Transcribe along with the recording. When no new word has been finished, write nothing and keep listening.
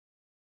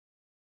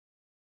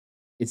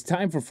It's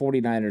time for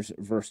 49ers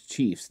versus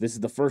Chiefs. This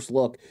is the first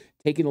look,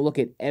 taking a look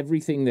at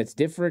everything that's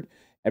different,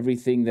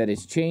 everything that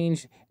has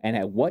changed, and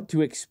at what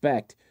to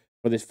expect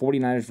for this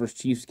 49ers versus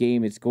Chiefs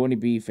game. It's going to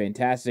be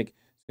fantastic.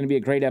 It's going to be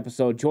a great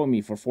episode. Join me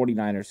for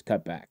 49ers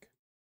Cutback.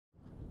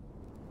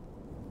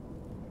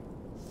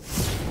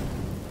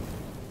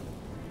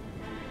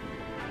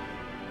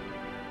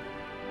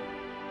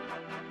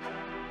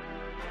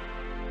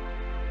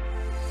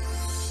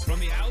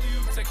 From the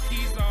alley-oop to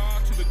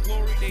Kezar to the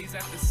glory days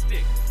at the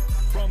stick.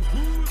 From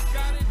who's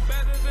got it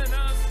better than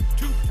us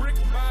to brick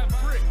by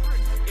brick.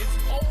 It's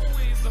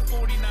always the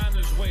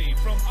 49ers way.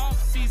 From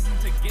off-season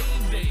to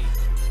game day.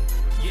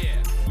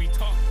 Yeah, we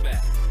talk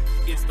back.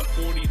 It's the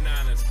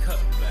 49ers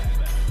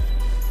Cutback.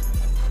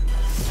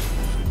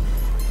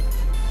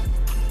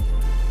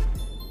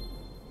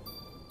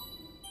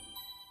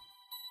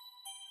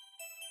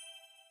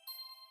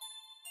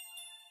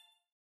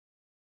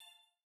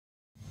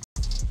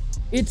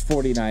 It's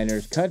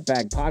 49ers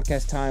Cutback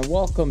podcast time.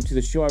 Welcome to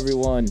the show,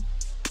 everyone.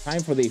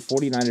 Time for the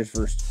 49ers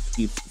versus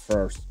Chiefs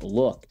first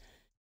look.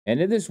 And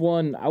in this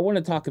one, I want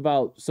to talk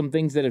about some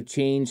things that have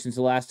changed since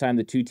the last time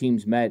the two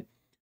teams met,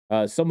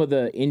 some of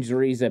the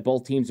injuries that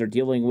both teams are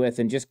dealing with,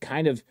 and just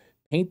kind of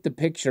paint the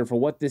picture for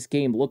what this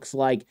game looks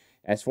like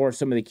as far as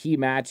some of the key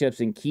matchups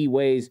and key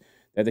ways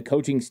that the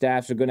coaching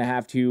staffs are going to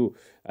have to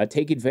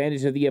take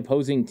advantage of the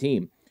opposing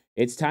team.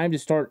 It's time to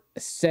start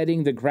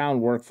setting the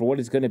groundwork for what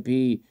is going to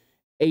be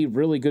a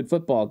really good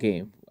football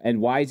game. And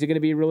why is it going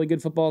to be a really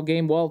good football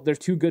game? Well, there's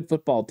two good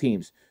football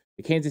teams.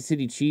 The Kansas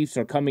City Chiefs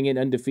are coming in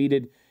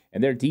undefeated,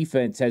 and their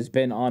defense has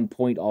been on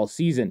point all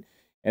season.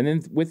 And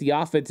then with the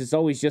offense, it's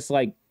always just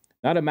like,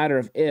 not a matter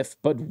of if,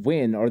 but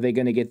when are they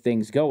going to get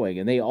things going?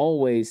 And they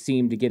always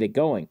seem to get it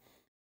going.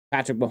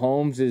 Patrick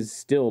Mahomes is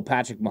still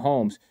Patrick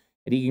Mahomes,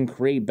 and he can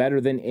create better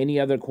than any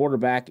other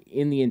quarterback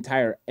in the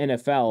entire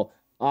NFL.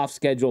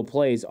 Off-schedule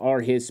plays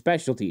are his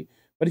specialty.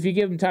 But if you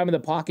give him time in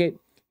the pocket,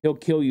 he'll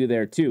kill you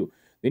there too.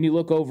 Then you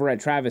look over at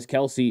Travis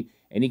Kelce,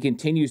 and he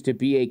continues to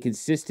be a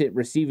consistent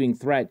receiving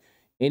threat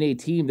in a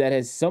team that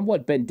has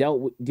somewhat been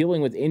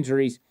dealing with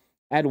injuries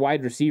at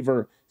wide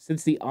receiver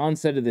since the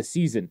onset of the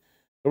season.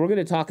 So we're going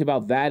to talk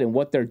about that and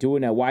what they're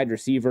doing at wide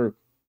receiver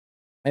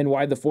and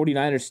why the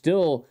 49ers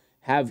still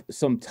have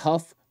some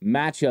tough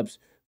matchups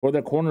for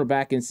their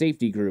cornerback and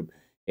safety group.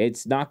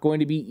 It's not going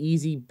to be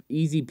easy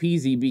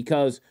peasy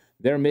because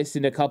they're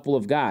missing a couple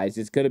of guys.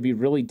 It's going to be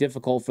really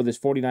difficult for this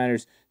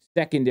 49ers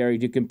secondary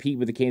to compete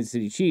with the Kansas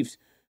City Chiefs,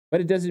 but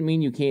it doesn't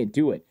mean you can't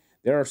do it.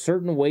 There are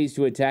certain ways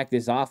to attack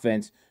this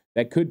offense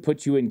that could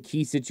put you in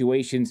key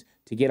situations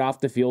to get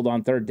off the field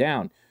on third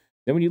down.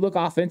 Then when you look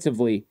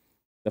offensively,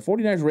 the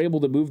 49ers were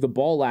able to move the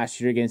ball last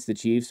year against the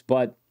Chiefs,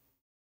 but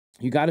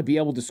you got to be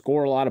able to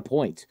score a lot of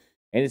points.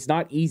 And it's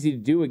not easy to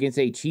do against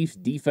a Chiefs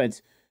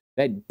defense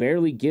that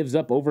barely gives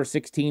up over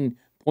 16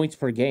 points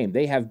per game.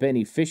 They have been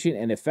efficient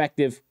and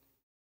effective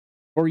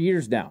for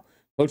years now.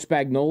 Coach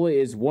Spagnuolo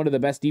is one of the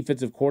best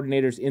defensive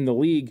coordinators in the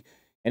league.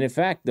 And in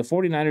fact, the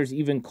 49ers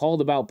even called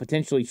about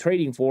potentially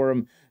trading for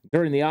him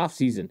during the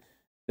offseason.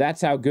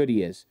 That's how good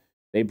he is.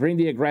 They bring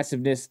the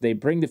aggressiveness, they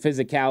bring the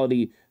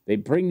physicality, they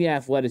bring the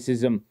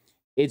athleticism.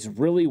 It's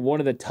really one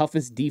of the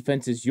toughest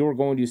defenses you're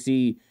going to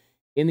see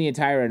in the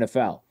entire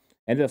NFL.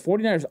 And if the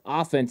 49ers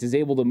offense is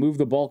able to move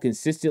the ball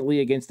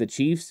consistently against the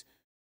Chiefs,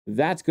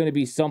 that's going to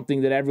be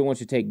something that everyone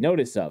should take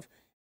notice of.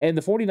 And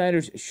the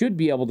 49ers should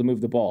be able to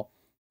move the ball.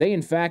 They,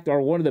 in fact,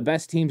 are one of the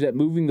best teams at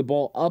moving the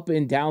ball up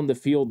and down the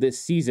field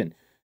this season.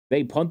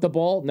 They punt the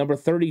ball, number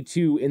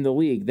 32 in the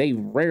league. They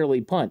rarely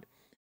punt.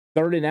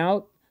 Three and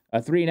out,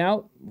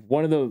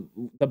 one of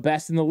the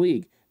best in the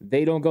league.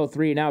 They don't go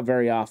 3 and out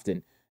very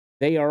often.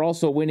 They are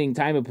also winning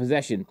time of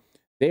possession.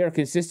 They are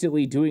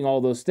consistently doing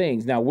all those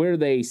things. Now, where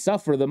they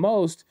suffer the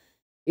most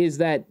is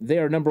that they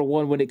are number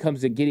one when it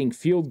comes to getting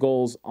field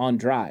goals on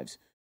drives.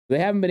 They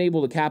haven't been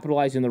able to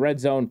capitalize in the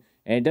red zone,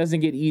 and it doesn't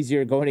get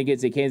easier going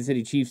against a Kansas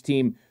City Chiefs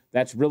team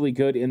that's really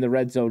good in the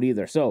red zone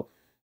either. So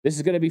this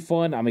is going to be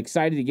fun. I'm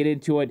excited to get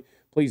into it.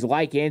 Please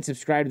like and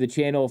subscribe to the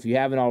channel if you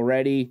haven't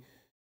already.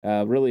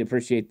 Really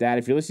appreciate that.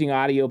 If you're listening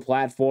audio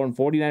platform,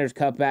 49ers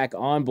Cutback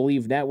on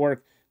Believe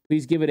Network,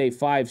 please give it a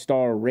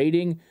 5-star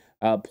rating.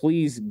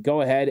 Please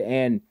go ahead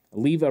and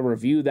leave a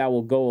review. That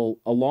will go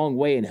a long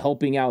way in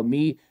helping out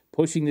me,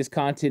 pushing this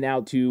content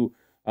out to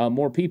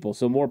more people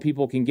so more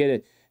people can get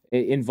it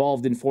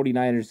involved in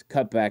 49ers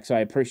Cutback. So I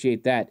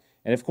appreciate that.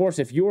 And of course,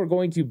 if you are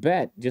going to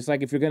bet, just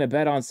like if you're going to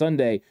bet on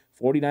Sunday,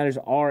 49ers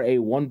are a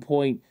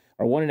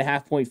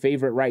 1.5 point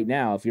favorite right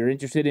now. If you're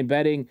interested in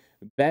betting,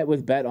 bet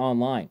with Bet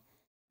Online.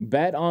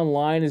 Bet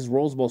Online is the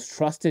world's most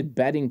trusted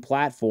betting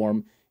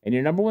platform and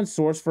your number one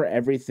source for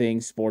everything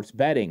sports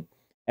betting.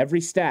 Every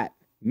stat,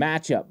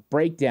 matchup,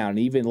 breakdown, and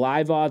even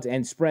live odds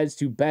and spreads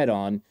to bet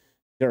on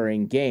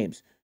during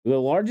games. With the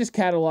largest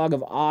catalog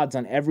of odds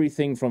on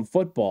everything from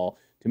football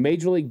to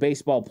Major League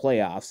Baseball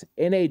playoffs,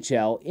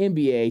 NHL,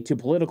 NBA, to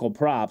political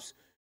props,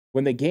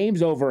 when the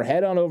game's over,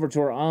 head on over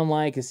to our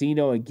online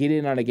casino and get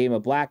in on a game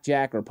of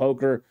blackjack or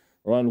poker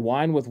or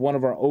unwind with one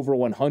of our over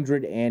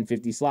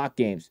 150 slot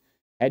games.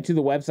 Head to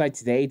the website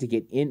today to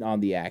get in on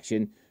the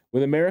action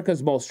with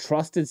America's most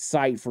trusted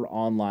site for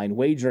online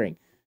wagering.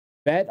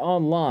 Bet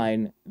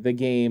online, the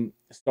game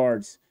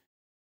starts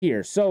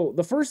here. So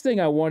the first thing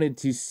I wanted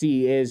to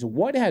see is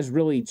what has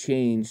really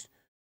changed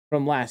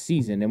from last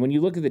season. And when you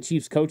look at the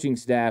Chiefs coaching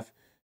staff,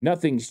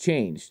 nothing's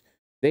changed.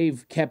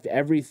 They've kept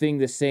everything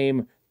the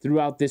same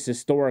throughout this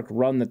historic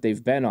run that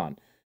they've been on.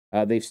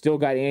 They've still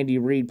got Andy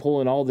Reid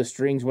pulling all the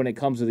strings when it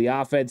comes to the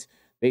offense.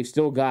 They've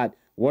still got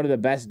one of the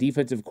best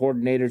defensive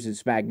coordinators in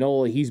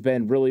Spagnuolo. He's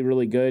been really,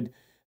 really good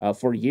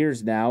for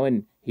years now,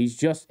 and he's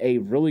just a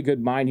really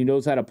good mind. He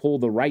knows how to pull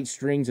the right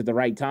strings at the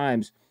right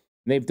times,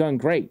 and they've done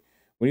great.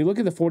 When you look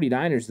at the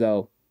 49ers,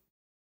 though,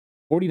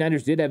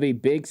 49ers did have a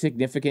big,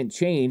 significant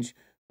change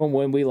from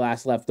when we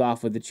last left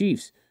off with the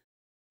Chiefs.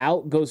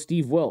 Out goes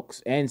Steve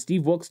Wilks, and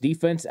Steve Wilks'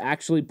 defense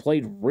actually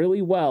played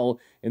really well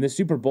in the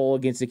Super Bowl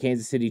against the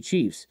Kansas City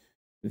Chiefs.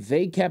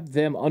 They kept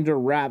them under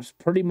wraps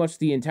pretty much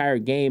the entire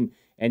game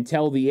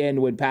until the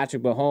end when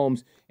Patrick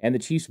Mahomes and the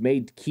Chiefs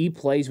made key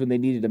plays when they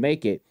needed to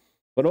make it.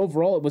 But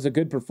overall, it was a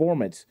good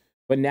performance.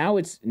 But now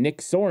it's Nick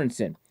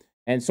Sorensen.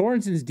 And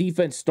Sorensen's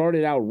defense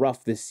started out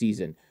rough this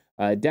season.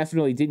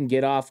 Definitely didn't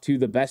get off to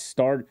the best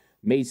start.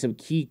 Made some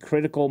key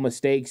critical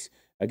mistakes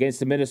against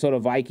the Minnesota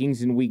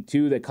Vikings in week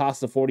 2 that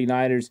cost the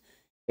 49ers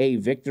a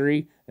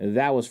victory.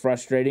 That was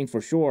frustrating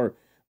for sure.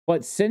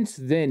 But since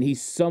then,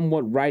 he's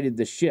somewhat righted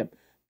the ship.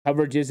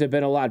 Coverages have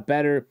been a lot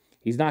better.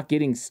 He's not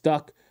getting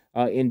stuck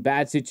in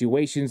bad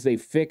situations. They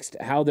fixed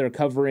how they're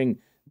covering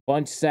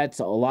bunch sets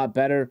a lot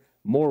better.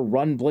 More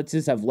run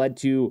blitzes have led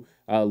to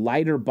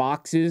lighter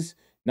boxes,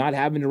 not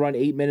having to run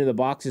 8-men in the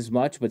box as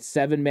much, but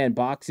 7-man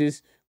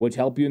boxes, which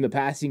help you in the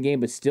passing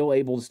game, but still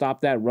able to stop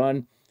that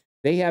run.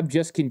 They have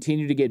just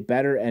continued to get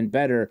better and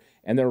better,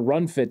 and their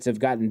run fits have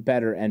gotten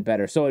better and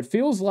better. So it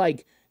feels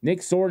like Nick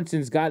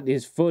Sorensen's got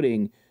his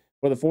footing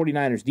for the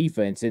 49ers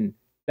defense, and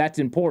that's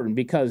important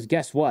because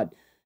guess what?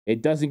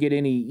 It doesn't get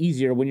any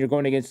easier when you're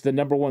going against the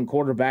number one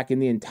quarterback in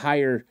the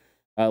entire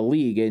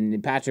league,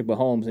 and Patrick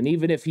Mahomes. And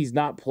even if he's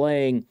not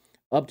playing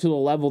up to the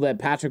level that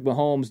Patrick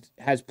Mahomes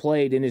has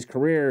played in his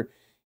career,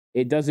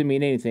 it doesn't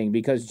mean anything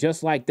because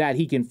just like that,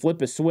 he can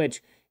flip a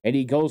switch and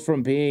he goes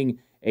from being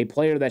a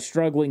player that's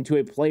struggling to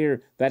a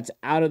player that's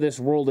out of this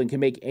world and can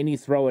make any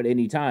throw at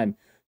any time.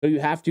 So you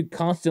have to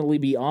constantly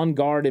be on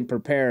guard and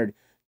prepared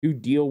to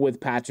deal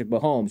with Patrick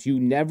Mahomes. You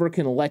never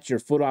can let your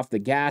foot off the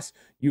gas.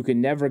 You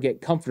can never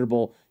get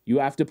comfortable. You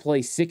have to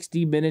play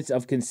 60 minutes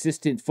of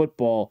consistent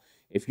football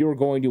if you're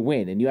going to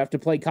win. And you have to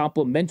play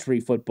complimentary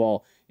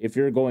football if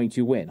you're going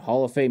to win.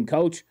 Hall of Fame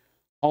coach,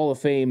 Hall of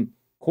Fame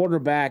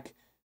quarterback,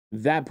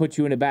 that puts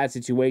you in a bad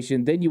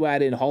situation. Then you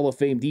add in Hall of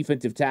Fame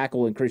defensive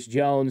tackle and Chris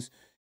Jones,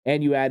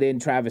 and you add in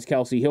Travis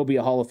Kelce. He'll be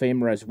a Hall of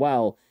Famer as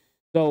well.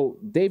 So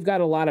they've got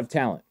a lot of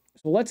talent.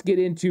 So let's get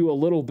into a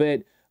little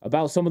bit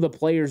about some of the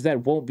players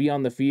that won't be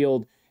on the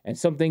field and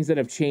some things that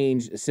have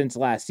changed since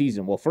last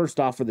season. Well, first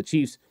off, for the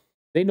Chiefs,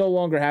 they no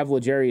longer have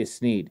L'Jarius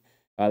Sneed.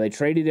 They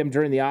traded him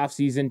during the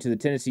offseason to the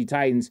Tennessee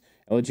Titans.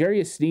 And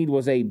L'Jarius Sneed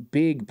was a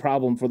big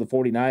problem for the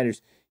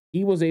 49ers.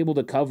 He was able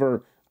to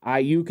cover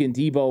Ayuk and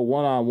Debo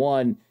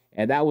one-on-one,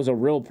 and that was a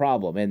real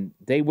problem. And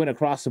they went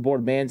across the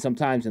board, man,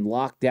 sometimes and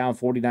locked down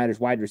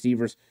 49ers wide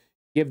receivers.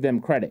 Give them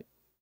credit.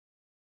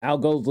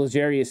 Out goes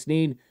L'Jarius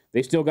Sneed.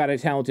 They still got a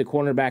talented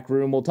cornerback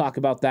room. We'll talk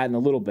about that in a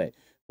little bit.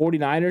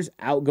 49ers,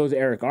 out goes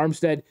Eric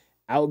Armstead.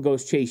 Out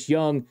goes Chase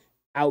Young.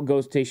 Out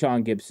goes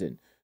Tayshaun Gibson.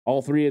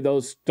 All three of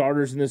those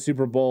starters in the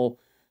Super Bowl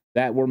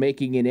that were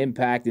making an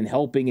impact and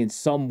helping in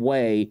some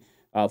way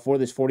for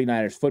this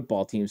 49ers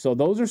football team. So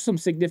those are some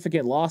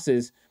significant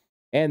losses.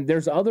 And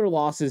there's other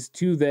losses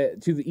to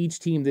each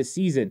team this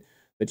season.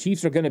 The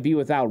Chiefs are going to be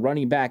without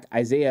running back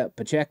Isaiah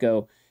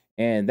Pacheco,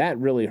 and that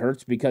really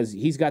hurts because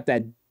he's got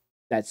that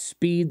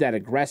speed, that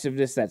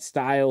aggressiveness, that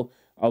style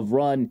of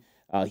run.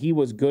 He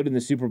was good in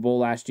the Super Bowl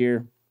last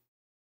year.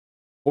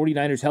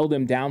 49ers held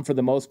him down for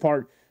the most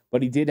part,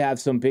 but he did have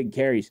some big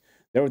carries.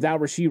 They're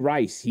without Rashee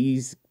Rice.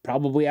 He's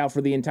probably out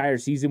for the entire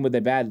season with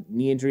a bad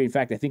knee injury. In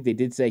fact, I think they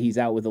did say he's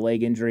out with a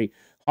leg injury.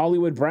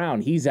 Hollywood Brown,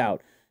 he's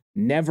out.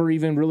 Never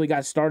even really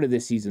got started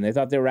this season. They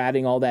thought they were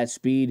adding all that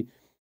speed.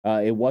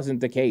 It wasn't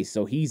the case,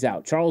 so he's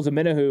out. Charles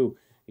Omenihu,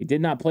 he did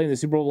not play in the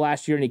Super Bowl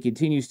last year, and he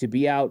continues to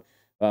be out.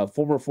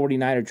 Former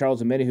 49er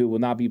Charles Omenihu will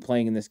not be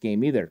playing in this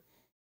game either.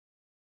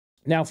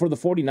 Now, for the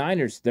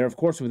 49ers, they're, of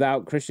course,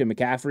 without Christian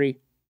McCaffrey,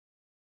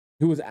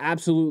 who was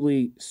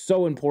absolutely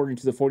so important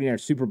to the 49ers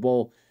Super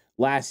Bowl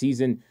last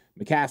season.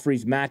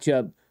 McCaffrey's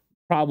matchup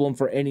problem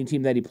for any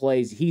team that he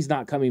plays. He's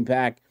not coming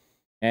back,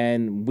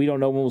 and we don't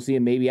know when we'll see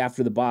him, maybe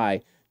after the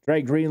bye.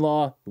 Dre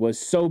Greenlaw was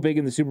so big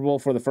in the Super Bowl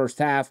for the first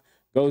half,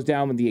 goes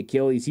down with the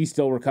Achilles. He's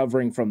still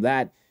recovering from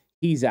that.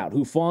 He's out.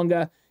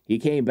 Hufanga, he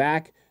came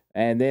back,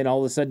 and then all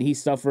of a sudden he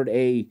suffered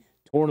a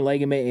torn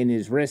ligament in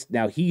his wrist.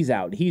 Now he's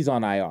out. He's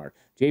on IR.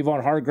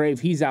 Javon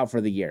Hargrave, he's out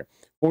for the year.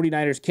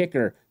 49ers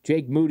kicker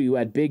Jake Moody, who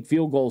had big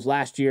field goals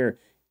last year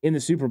in the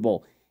Super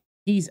Bowl,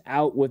 he's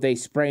out with a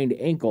sprained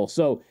ankle.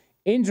 So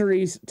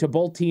injuries to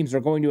both teams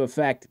are going to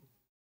affect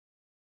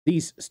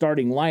these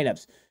starting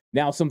lineups.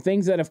 Now, some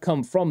things that have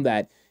come from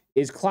that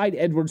is Clyde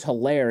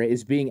Edwards-Helaire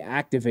is being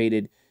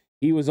activated.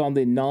 He was on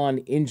the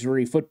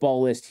non-injury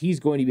football list. He's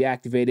going to be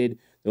activated.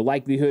 The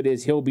likelihood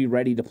is he'll be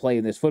ready to play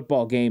in this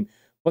football game.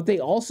 But they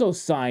also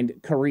signed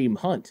Kareem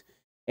Hunt.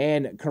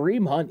 And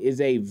Kareem Hunt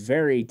is a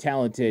very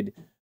talented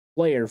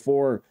player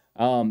for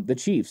the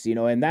Chiefs,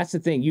 and that's the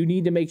thing. You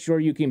need to make sure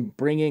you can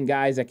bring in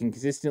guys that can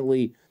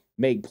consistently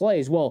make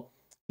plays. Well,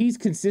 he's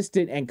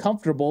consistent and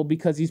comfortable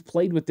because he's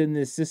played within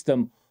this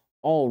system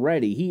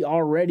already. He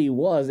already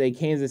was a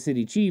Kansas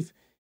City Chief,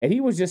 and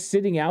he was just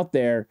sitting out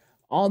there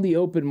on the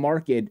open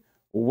market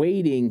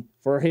waiting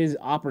for his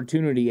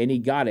opportunity, and he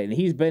got it. And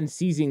he's been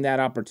seizing that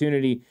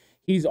opportunity.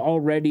 He's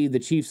already the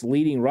Chiefs'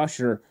 leading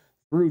rusher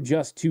through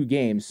just 2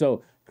 games.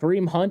 So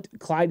Kareem Hunt,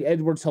 Clyde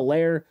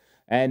Edwards-Helaire,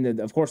 and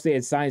of course they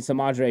had signed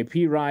Samaje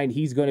Perine.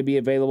 He's going to be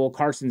available.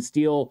 Carson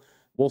Steele,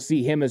 we'll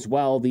see him as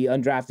well, the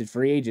undrafted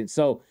free agent.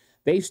 So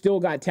they've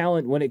still got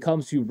talent when it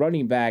comes to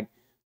running back.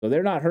 So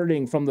they're not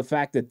hurting from the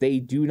fact that they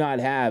do not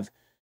have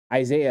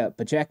Isaiah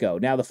Pacheco.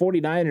 Now the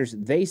 49ers,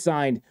 they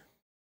signed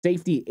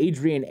safety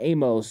Adrian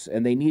Amos,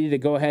 and they needed to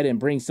go ahead and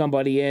bring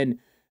somebody in.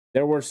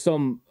 There were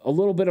a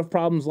little bit of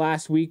problems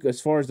last week as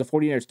far as the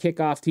 49ers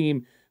kickoff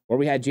team, where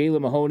we had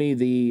Jalen Mahoney,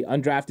 the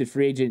undrafted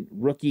free agent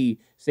rookie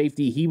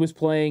safety. He was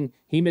playing.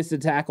 He missed a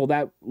tackle.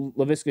 That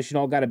Laviska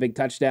Shenault got a big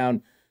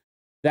touchdown.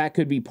 That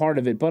could be part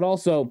of it. But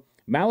also,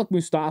 Malik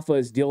Mustafa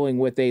is dealing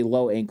with a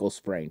low ankle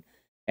sprain.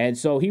 And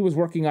so he was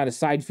working on a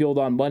side field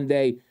on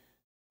Monday.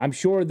 I'm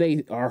sure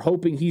they are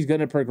hoping he's going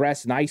to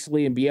progress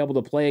nicely and be able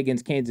to play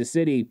against Kansas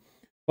City.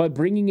 But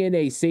bringing in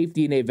a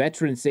safety and a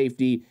veteran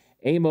safety,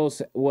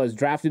 Amos was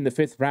drafted in the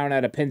 5th round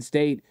out of Penn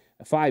State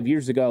 5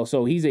 years ago.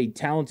 So he's a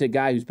talented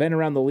guy who's been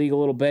around the league a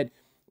little bit,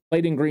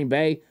 played in Green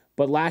Bay,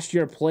 but last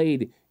year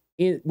played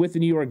with the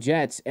New York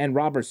Jets and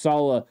Robert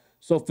Saleh.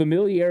 So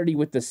familiarity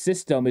with the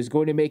system is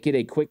going to make it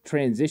a quick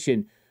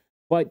transition.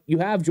 But you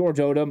have George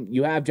Odom,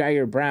 you have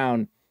Jair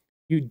Brown.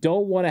 You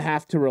don't want to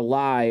have to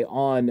rely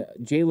on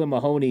Jalen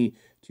Mahoney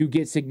to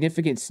get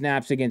significant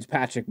snaps against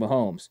Patrick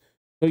Mahomes.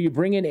 So you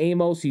bring in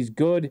Amos. He's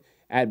good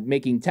at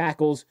making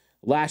tackles.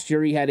 Last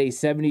year he had a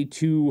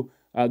 72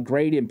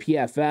 grade in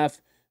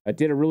PFF.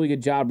 Did a really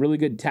good job, really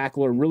good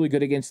tackler, really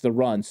good against the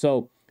run.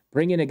 So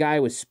bring in a guy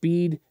with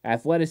speed,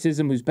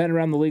 athleticism, who's been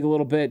around the league a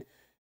little bit.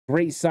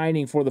 Great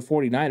signing for the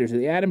 49ers.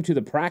 They add him to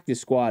the practice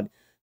squad.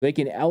 They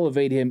can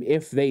elevate him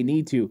if they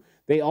need to.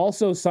 They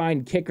also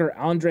signed kicker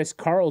Andres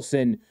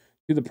Carlson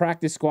to the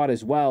practice squad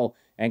as well.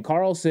 And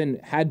Carlson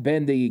had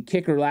been the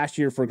kicker last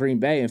year for Green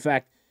Bay. In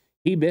fact,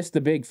 he missed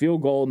the big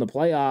field goal in the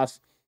playoffs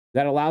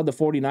that allowed the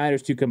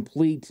 49ers to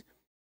complete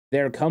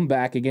their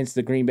comeback against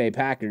the Green Bay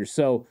Packers.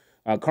 So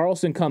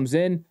Carlson comes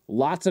in.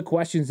 Lots of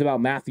questions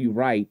about Matthew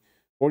Wright.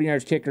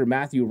 49ers kicker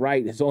Matthew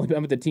Wright has only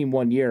been with the team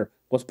 1 year.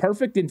 Was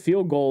perfect in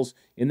field goals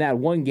in that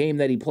one game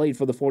that he played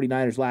for the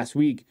 49ers last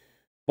week.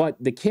 But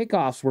the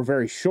kickoffs were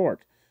very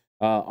short.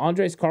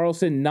 Andres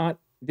Carlson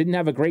didn't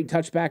have a great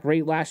touchback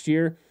rate last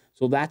year.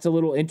 So that's a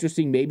little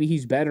interesting. Maybe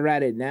he's better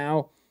at it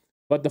now.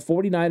 But the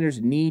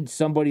 49ers need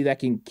somebody that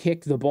can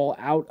kick the ball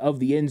out of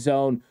the end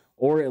zone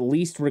or at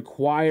least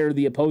require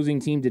the opposing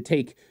team to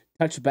take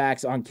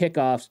touchbacks on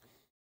kickoffs.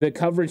 The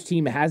coverage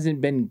team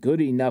hasn't been good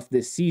enough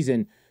this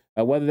season,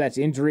 whether that's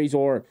injuries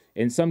or,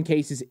 in some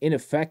cases,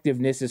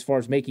 ineffectiveness as far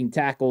as making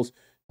tackles.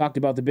 Talked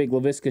about the big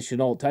Laviska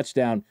Shenault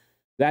touchdown.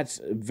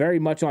 That's very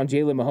much on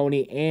Jalen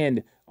Mahoney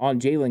and on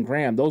Jalen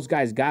Graham. Those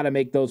guys got to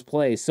make those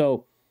plays.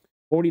 So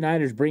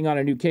 49ers bring on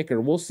a new kicker.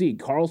 We'll see.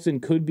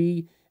 Carlson could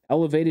be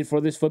elevated for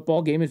this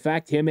football game. In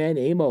fact, him and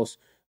Amos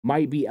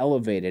might be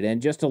elevated.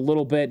 And just a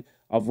little bit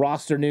of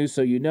roster news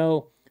so you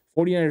know,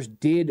 49ers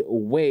did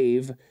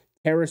waive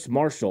Terrace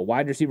Marshall,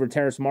 wide receiver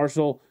Terrace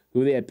Marshall,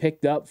 who they had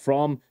picked up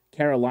from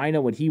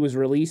Carolina when he was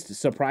released.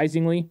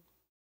 Surprisingly,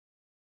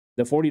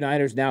 the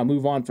 49ers now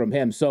move on from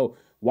him. So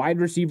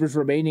wide receivers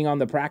remaining on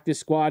the practice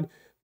squad,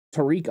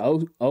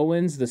 Tariq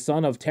Owens, the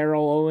son of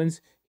Terrell Owens,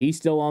 he's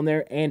still on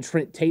there, and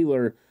Trent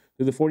Taylor,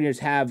 who the 49ers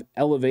have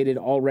elevated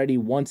already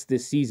once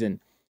this season.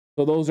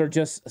 So those are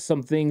just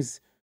some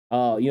things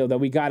that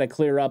we got to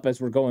clear up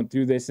as we're going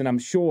through this. And I'm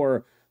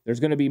sure there's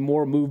going to be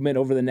more movement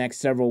over the next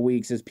several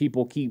weeks as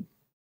people keep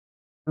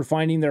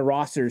refining their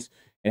rosters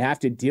and have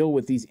to deal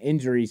with these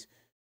injuries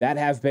that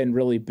have been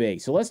really big.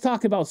 So let's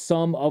talk about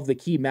some of the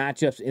key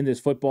matchups in this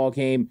football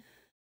game.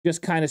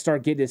 Just kind of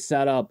start getting it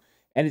set up.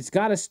 And it's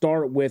got to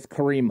start with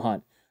Kareem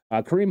Hunt.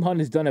 Kareem Hunt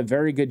has done a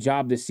very good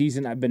job this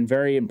season. I've been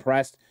very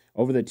impressed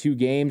over the 2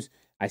 games.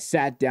 I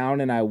sat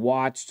down and I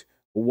watched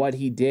what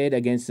he did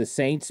against the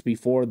Saints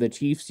before the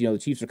Chiefs. The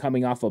Chiefs are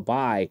coming off a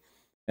bye.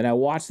 And I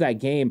watched that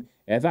game,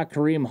 and I thought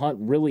Kareem Hunt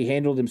really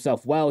handled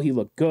himself well. He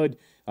looked good.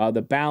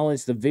 The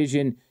balance, the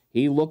vision,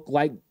 he looked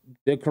like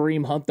the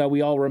Kareem Hunt that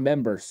we all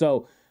remember.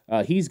 So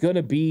he's going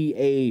to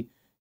be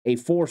a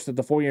force that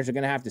the 49ers are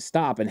going to have to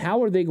stop. And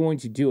how are they going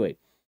to do it?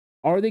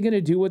 Are they going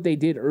to do what they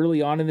did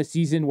early on in the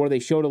season where they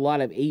showed a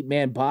lot of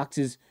 8-man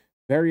boxes,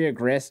 very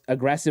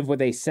aggressive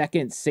with a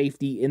second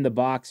safety in the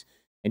box,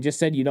 and just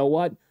said, you know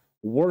what?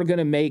 We're going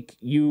to make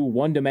you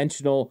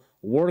one-dimensional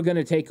we're going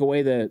to take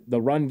away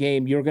the run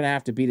game. You're going to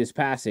have to beat us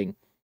passing.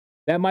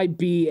 That might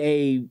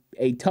be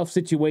a tough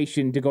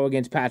situation to go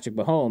against Patrick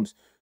Mahomes.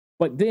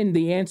 But then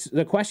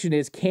the question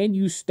is, can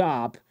you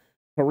stop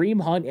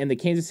Kareem Hunt and the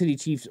Kansas City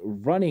Chiefs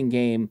running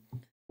game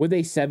with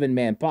a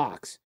 7-man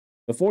box?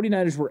 The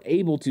 49ers were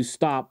able to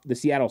stop the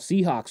Seattle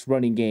Seahawks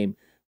running game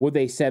with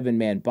a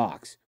 7-man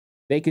box.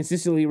 They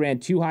consistently ran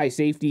 2 high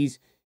safeties,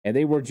 and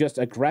they were just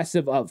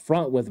aggressive up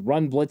front with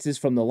run blitzes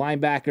from the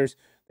linebackers.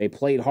 They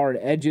played hard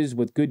edges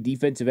with good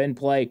defensive end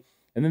play.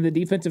 And then the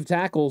defensive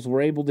tackles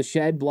were able to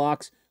shed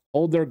blocks,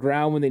 hold their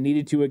ground when they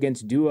needed to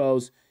against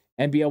duos,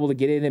 and be able to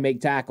get in and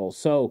make tackles.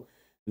 So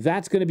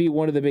that's going to be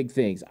one of the big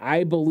things.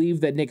 I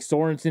believe that Nick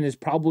Sorensen is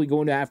probably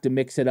going to have to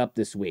mix it up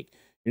this week.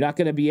 You're not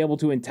going to be able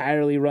to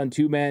entirely run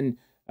two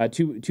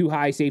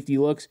high safety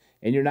looks,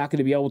 and you're not going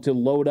to be able to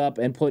load up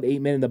and put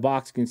 8 men in the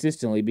box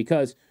consistently,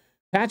 because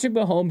Patrick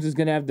Mahomes is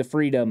going to have the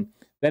freedom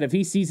that if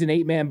he sees an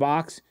 8-man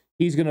box,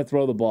 he's going to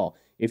throw the ball.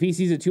 If he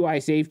sees a 2 high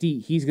safety,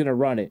 he's going to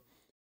run it.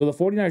 So the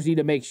 49ers need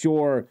to make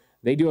sure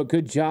they do a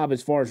good job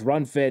as far as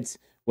run fits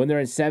when they're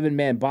in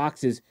 7-man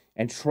boxes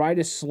and try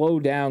to slow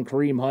down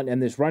Kareem Hunt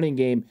and this running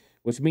game,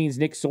 which means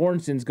Nick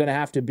Sorensen's going to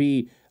have to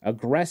be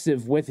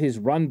aggressive with his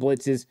run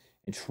blitzes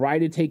and try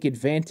to take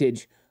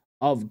advantage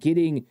of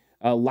getting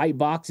light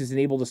boxes and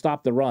able to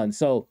stop the run.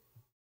 So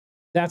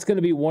that's going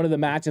to be one of the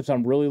matchups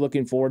I'm really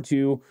looking forward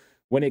to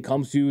when it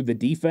comes to the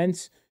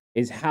defense,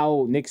 is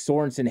how Nick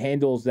Sorensen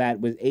handles that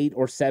with 8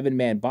 or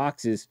 7-man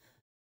boxes,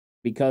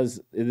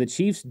 because the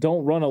Chiefs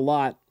don't run a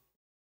lot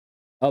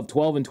of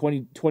 12 and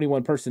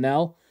 21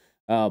 personnel.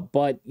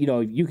 But,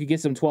 you could get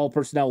some 12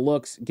 personnel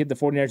looks, get the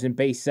 49ers in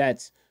base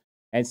sets,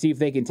 and see if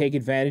they can take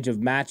advantage of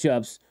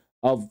matchups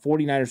of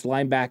 49ers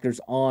linebackers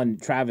on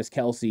Travis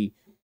Kelce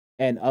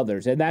and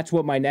others. And that's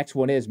what my next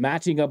one is,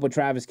 matching up with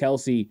Travis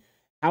Kelce.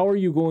 How are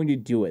you going to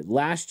do it?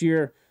 Last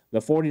year, the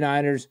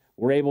 49ers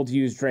were able to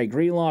use Dre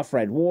Greenlaw,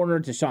 Fred Warner,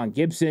 Tashawn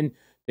Gibson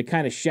to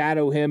kind of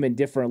shadow him in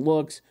different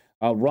looks,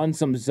 run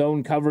some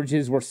zone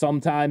coverages where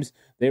sometimes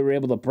they were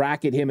able to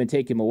bracket him and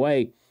take him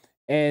away.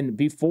 And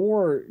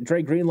before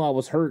Dre Greenlaw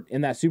was hurt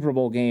in that Super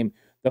Bowl game,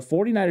 the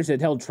 49ers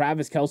had held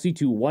Travis Kelce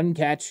to 1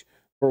 catch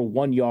for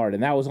 1 yard,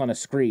 and that was on a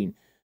screen.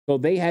 So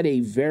they had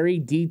a very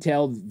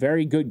detailed,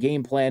 very good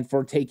game plan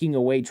for taking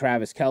away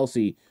Travis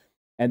Kelce.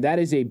 And that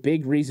is a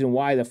big reason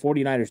why the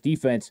 49ers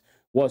defense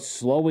was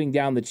slowing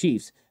down the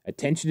Chiefs.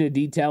 Attention to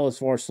detail as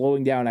far as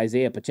slowing down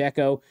Isaiah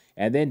Pacheco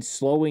and then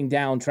slowing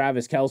down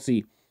Travis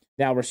Kelce.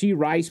 Now, Rashee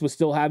Rice was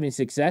still having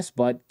success,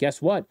 but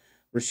guess what?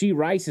 Rashee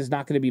Rice is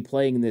not going to be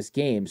playing in this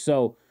game.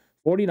 So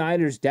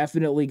 49ers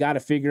definitely got to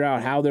figure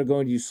out how they're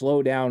going to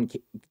slow down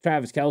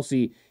Travis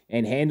Kelce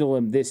and handle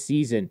him this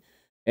season.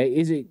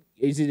 Is it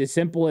as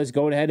simple as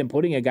going ahead and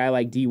putting a guy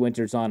like D.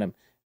 Winters on him?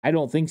 I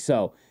don't think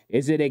so.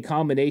 Is it a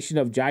combination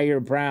of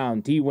Jair Brown,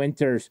 D.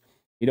 Winters,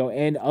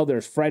 and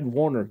others? Fred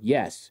Warner,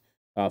 yes.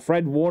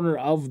 Fred Warner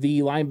of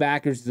the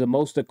linebackers is the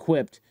most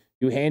equipped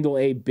to handle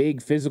a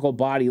big physical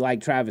body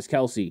like Travis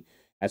Kelce.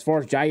 As far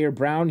as Jair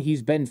Brown,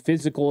 he's been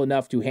physical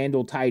enough to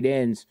handle tight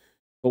ends,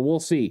 but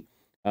we'll see.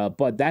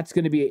 But that's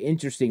going to be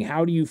interesting.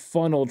 How do you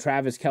funnel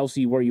Travis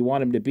Kelce where you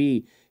want him to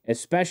be,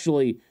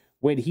 especially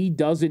when he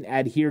doesn't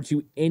adhere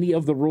to any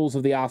of the rules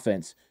of the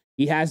offense?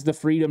 He has the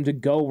freedom to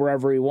go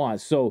wherever he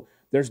wants. So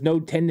there's no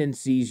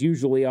tendencies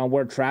usually on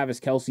where Travis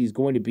Kelce is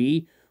going to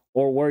be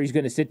or where he's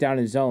going to sit down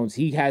in zones.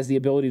 He has the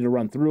ability to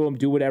run through them,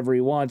 do whatever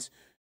he wants.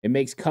 It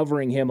makes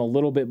covering him a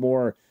little bit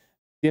more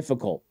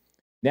difficult.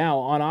 Now,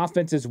 on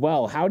offense as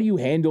well, how do you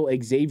handle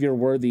Xavier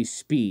Worthy's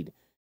speed?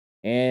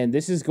 And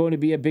this is going to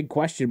be a big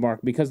question mark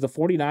because the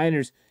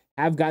 49ers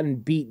have gotten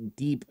beat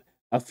deep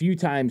a few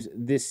times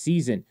this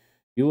season.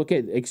 You look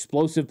at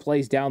explosive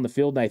plays down the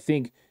field, and I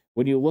think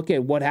when you look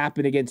at what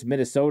happened against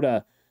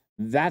Minnesota,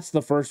 that's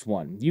the first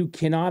one. You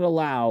cannot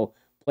allow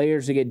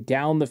players to get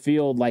down the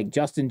field like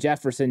Justin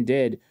Jefferson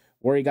did,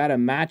 where he got a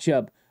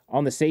matchup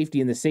on the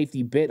safety and the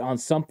safety bit on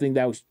something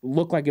that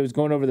looked like it was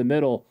going over the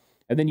middle,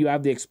 and then you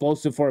have the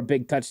explosive for a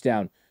big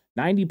touchdown.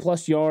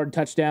 90-plus yard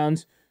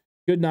touchdowns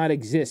should not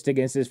exist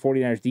against this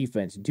 49ers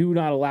defense. Do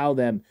not allow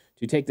them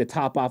to take the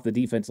top off the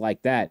defense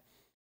like that.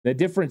 The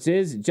difference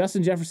is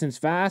Justin Jefferson's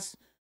fast,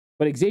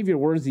 but Xavier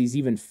Worthy's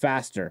even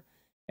faster.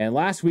 And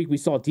last week we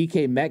saw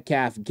DK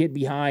Metcalf get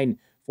behind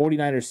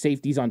 49ers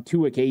safeties on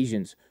 2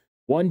 occasions.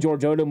 One,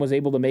 George Odom was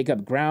able to make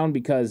up ground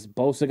because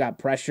Bosa got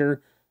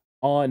pressure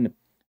on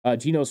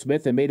Geno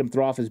Smith and made him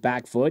throw off his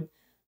back foot.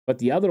 But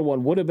the other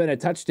one would have been a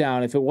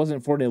touchdown if it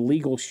wasn't for an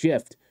illegal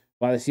shift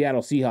by the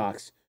Seattle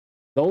Seahawks.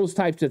 Those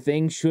types of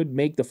things should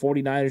make the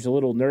 49ers a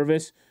little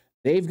nervous.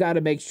 They've got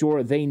to make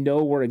sure they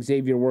know where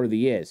Xavier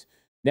Worthy is.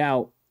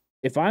 Now,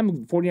 if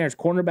I'm 49ers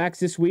cornerbacks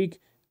this week,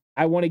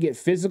 I want to get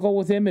physical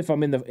with him. If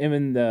I'm in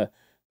the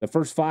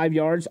first 5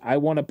 yards, I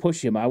want to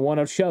push him. I want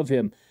to shove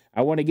him.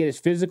 I want to get as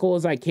physical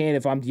as I can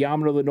if I'm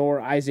Deommodore Lenoir,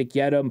 Isaac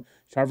Yedem,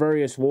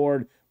 Charvarius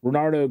Ward,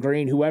 Renardo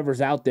Green,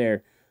 whoever's out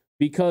there,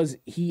 because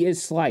he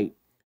is slight.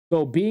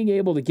 So being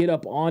able to get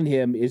up on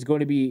him is going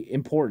to be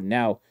important.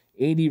 Now,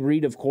 Andy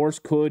Reid, of course,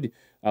 could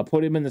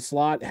put him in the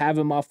slot, have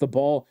him off the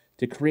ball,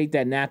 to create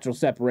that natural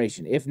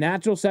separation. If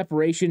natural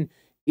separation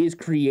is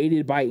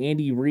created by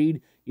Andy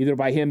Reid, either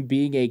by him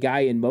being a guy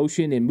in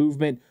motion and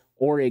movement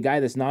or a guy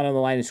that's not on the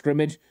line of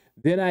scrimmage,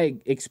 then I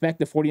expect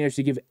the 49ers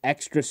to give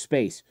extra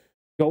space.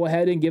 Go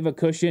ahead and give a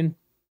cushion.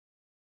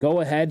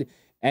 Go ahead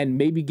and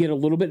maybe get a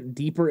little bit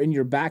deeper in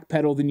your back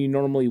pedal than you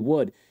normally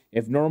would.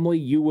 If normally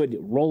you would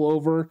roll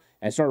over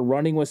and start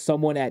running with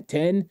someone at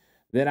 10,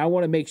 then I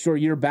want to make sure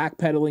you're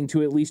backpedaling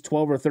to at least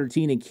 12 or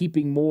 13 and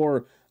keeping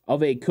more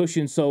of a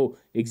cushion so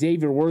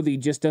Xavier Worthy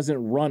just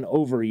doesn't run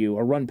over you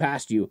or run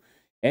past you.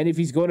 And if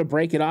he's going to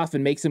break it off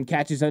and make some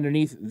catches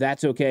underneath,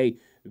 that's okay.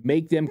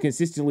 Make them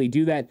consistently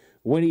do that.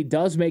 When he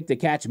does make the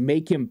catch,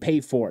 make him pay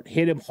for it.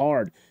 Hit him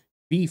hard.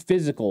 Be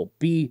physical.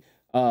 Be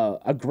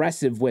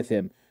aggressive with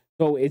him.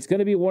 So it's going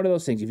to be one of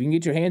those things. If you can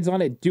get your hands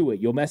on it, do it.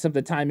 You'll mess up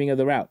the timing of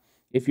the route.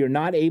 If you're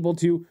not able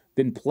to,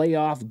 then play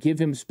off, give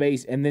him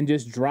space, and then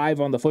just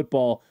drive on the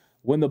football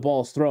when the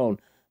ball's thrown.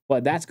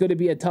 But that's going to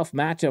be a tough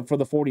matchup for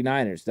the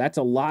 49ers. That's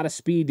a lot of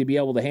speed to be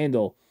able to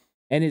handle.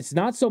 And it's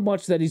not so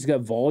much that he's a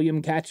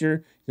volume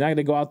catcher. He's not going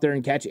to go out there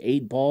and catch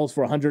 8 balls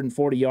for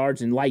 140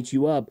 yards and light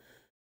you up.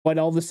 But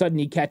all of a sudden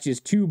he catches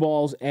 2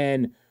 balls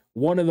and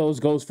one of those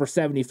goes for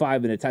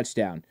 75 and a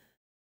touchdown.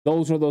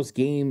 Those are those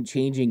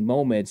game-changing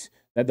moments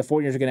that the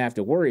 49ers are going to have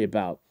to worry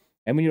about.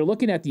 And when you're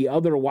looking at the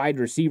other wide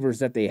receivers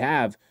that they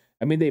have,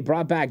 I mean, they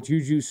brought back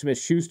Juju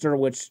Smith-Schuster,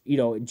 which, you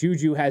know,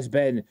 Juju has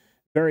been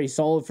very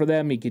solid for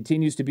them. He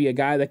continues to be a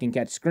guy that can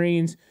catch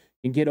screens,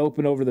 can get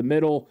open over the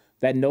middle,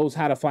 that knows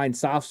how to find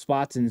soft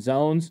spots and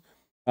zones.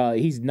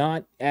 He's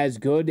not as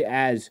good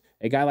as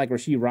a guy like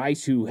Rashee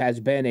Rice, who has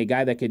been a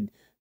guy that could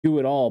do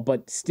it all,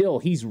 but still,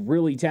 he's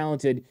really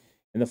talented,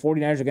 and the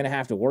 49ers are going to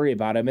have to worry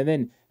about him. And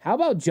then how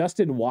about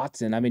Justin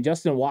Watson? I mean,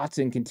 Justin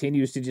Watson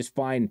continues to just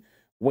find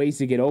ways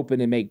to get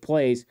open and make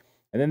plays.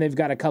 And then they've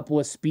got a couple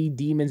of speed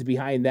demons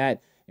behind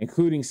that,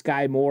 including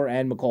Sky Moore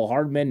and McCall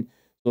Hardman.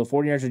 So the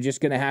 49ers are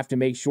just going to have to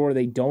make sure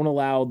they don't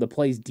allow the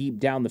plays deep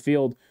down the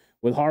field.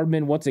 With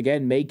Hardman, once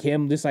again, make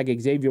him, just like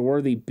Xavier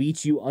Worthy,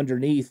 beat you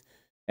underneath.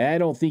 And I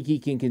don't think he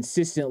can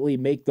consistently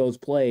make those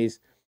plays.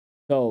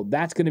 So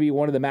that's going to be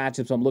one of the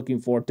matchups I'm looking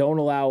for. Don't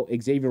allow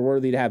Xavier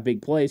Worthy to have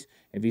big plays.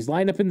 If he's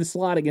lined up in the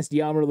slot against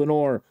De'Amon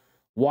Lenoir,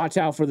 watch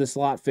out for the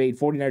slot fade.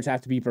 49ers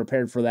have to be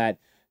prepared for that.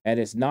 And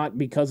it's not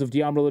because of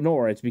De'Amon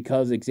Lenoir. It's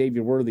because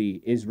Xavier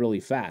Worthy is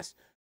really fast.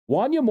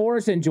 Wanya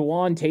Morris and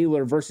Jawan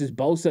Taylor versus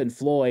Bosa and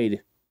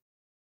Floyd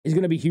is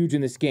going to be huge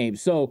in this game.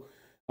 So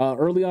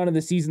early on in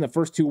the season, the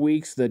first 2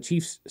 weeks, the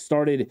Chiefs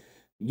started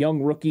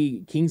young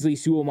rookie Kingsley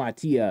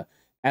Suamatia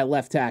at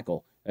left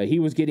tackle. He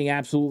was getting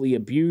absolutely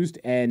abused,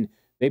 and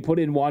they put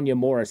in Wanya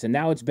Morris, and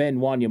now it's been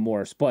Wanya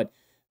Morris. But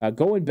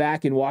going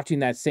back and watching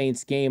that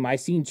Saints game, I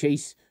seen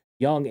Chase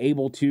Young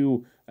able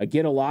to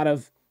get a lot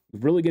of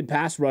really good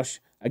pass rush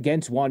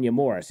against Wanya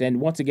Morris. And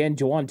once again,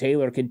 Jawan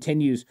Taylor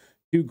continues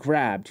to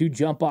grab, to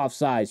jump off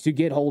sides, to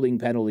get holding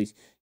penalties.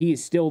 He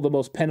is still the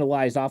most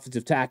penalized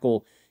offensive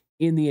tackle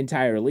in the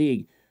entire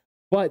league.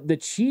 But the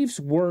Chiefs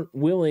weren't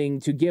willing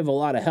to give a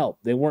lot of help.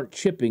 They weren't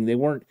chipping. They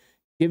weren't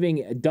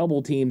giving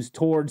double teams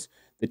towards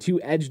the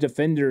 2 edge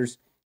defenders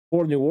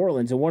for New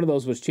Orleans, and one of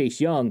those was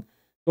Chase Young.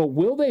 But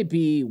will they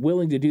be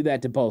willing to do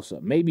that to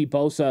Bosa? Maybe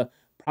Bosa,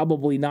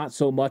 probably not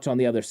so much on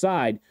the other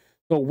side.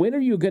 So when are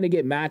you going to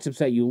get matchups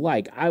that you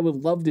like? I would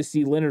love to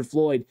see Leonard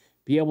Floyd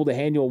be able to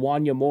handle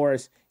Wanya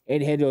Morris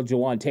and handle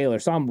Jawan Taylor.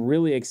 So I'm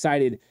really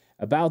excited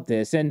about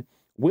this. And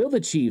will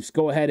the Chiefs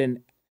go ahead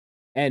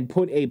and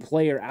put a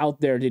player out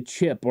there to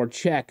chip or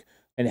check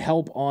and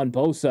help on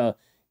Bosa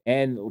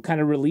and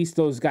kind of release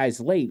those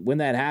guys late? When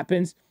that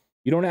happens,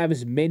 you don't have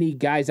as many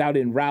guys out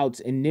in routes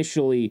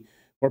initially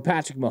for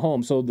Patrick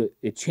Mahomes. So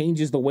it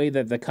changes the way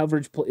that the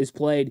coverage is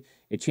played.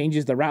 It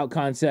changes the route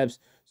concepts.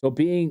 So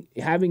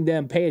having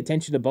them pay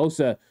attention to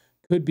Bosa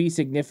could be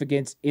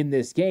significant in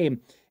this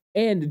game.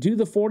 And do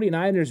the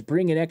 49ers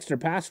bring an extra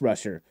pass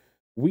rusher?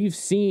 We've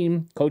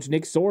seen Coach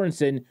Nick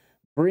Sorensen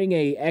bring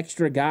a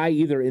extra guy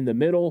either in the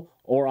middle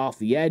or off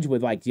the edge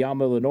with like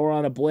De'Amon Lenoir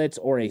on a blitz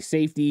or a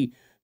safety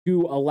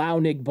to allow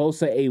Nick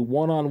Bosa a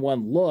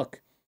one-on-one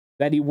look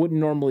that he wouldn't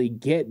normally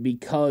get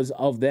because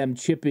of them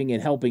chipping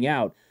and helping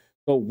out.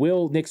 So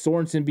will Nick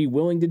Sorensen be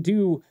willing to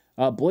do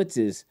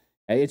blitzes?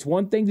 It's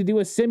one thing to do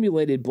a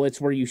simulated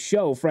blitz where you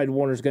show Fred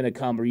Warner's going to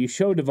come or you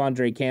show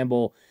Devondre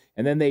Campbell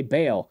and then they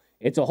bail.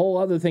 It's a whole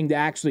other thing to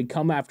actually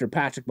come after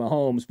Patrick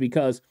Mahomes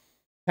because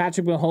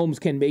Patrick Mahomes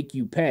can make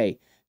you pay.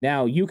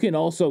 Now, you can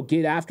also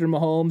get after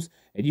Mahomes,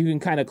 and you can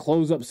kind of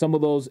close up some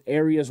of those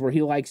areas where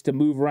he likes to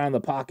move around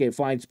the pocket,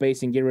 find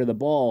space, and get rid of the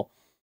ball.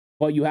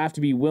 But you have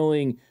to be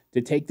willing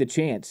to take the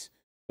chance.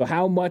 So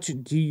how much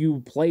do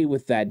you play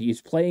with that?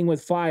 He's playing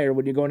with fire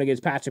when you're going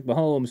against Patrick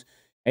Mahomes,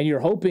 and you're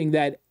hoping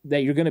that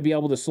you're going to be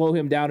able to slow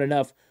him down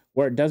enough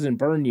where it doesn't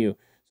burn you.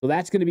 So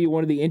that's going to be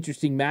one of the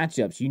interesting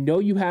matchups. You know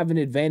you have an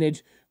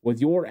advantage with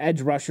your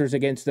edge rushers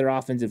against their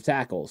offensive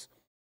tackles.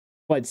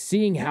 But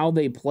seeing how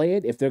they play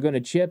it, if they're going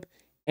to chip,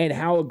 and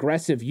how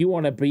aggressive you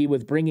want to be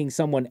with bringing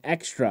someone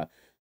extra.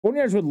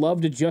 49ers would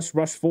love to just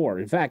rush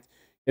forward. In fact,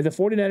 if the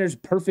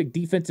 49ers' perfect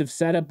defensive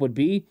setup would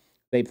be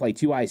They play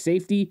 2 high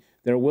safety.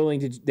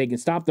 They can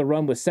stop the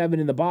run with 7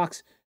 in the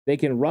box. They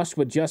can rush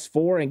with just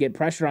 4 and get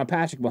pressure on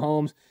Patrick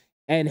Mahomes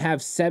and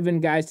have 7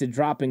 guys to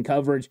drop in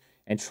coverage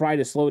and try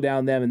to slow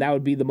down them. And that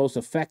would be the most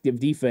effective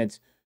defense.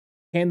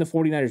 Can the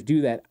 49ers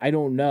do that? I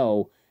don't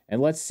know.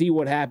 And let's see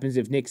what happens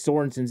if Nick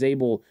Sorensen's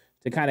able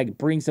to kind of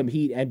bring some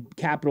heat and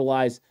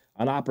capitalize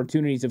on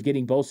opportunities of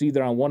getting both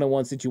either on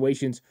one-on-one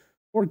situations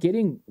or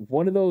getting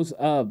one of those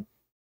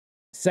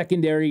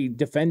secondary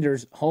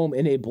defenders home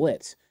in a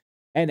blitz.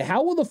 And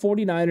how will the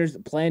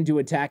 49ers plan to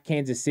attack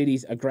Kansas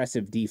City's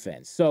aggressive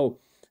defense? So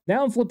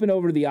now I'm flipping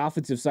over to the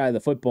offensive side of the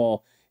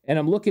football, and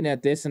I'm looking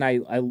at this, and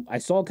I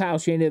saw Kyle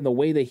Shanahan and the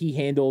way that he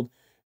handled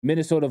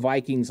Minnesota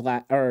Vikings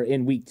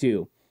in week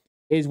 2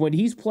 is when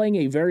he's playing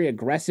a very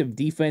aggressive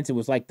defense. It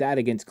was like that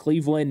against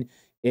Cleveland.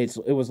 It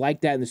was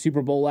like that in the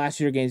Super Bowl last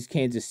year against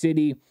Kansas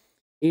City.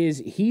 Is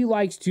he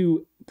likes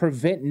to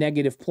prevent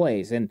negative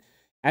plays. And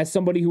as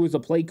somebody who was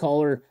a play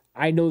caller,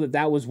 I know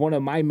that was one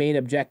of my main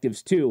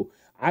objectives too.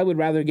 I would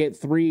rather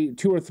get 2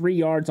 or 3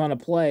 yards on a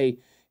play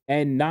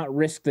and not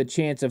risk the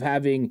chance of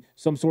having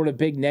some sort of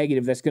big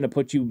negative that's going to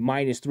put you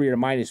 -3 or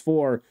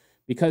 -4,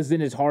 because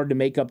then it's hard to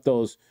make up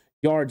those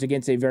yards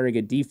against a very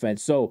good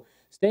defense. So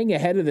staying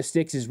ahead of the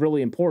sticks is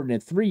really important,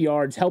 and 3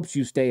 yards helps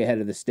you stay ahead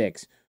of the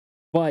sticks.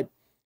 But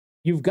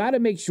you've got to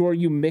make sure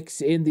you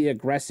mix in the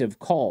aggressive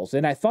calls.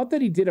 And I thought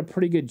that he did a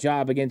pretty good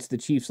job against the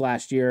Chiefs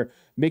last year,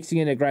 mixing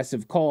in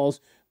aggressive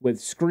calls with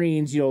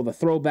screens, the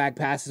throwback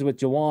passes with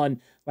Jawan,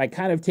 like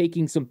kind of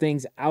taking some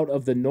things out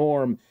of the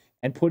norm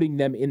and putting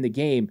them in the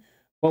game.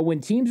 But when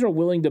teams are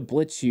willing to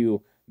blitz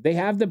you, they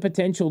have the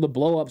potential to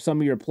blow up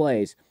some of your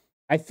plays.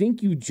 I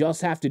think you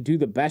just have to do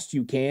the best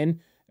you can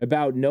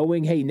about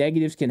knowing, hey,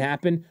 negatives can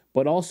happen,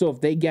 but also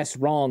if they guess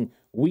wrong,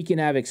 we can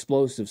have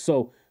explosives.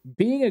 So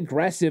being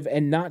aggressive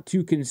and not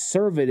too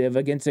conservative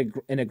against an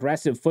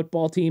aggressive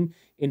football team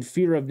in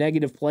fear of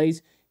negative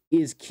plays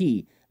is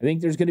key. I think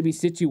there's going to be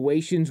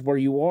situations where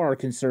you are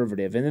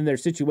conservative, and then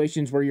there's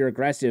situations where you're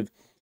aggressive,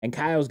 and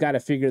Kyle's got to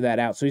figure that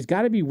out. So he's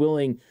got to be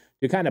willing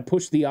to kind of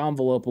push the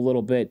envelope a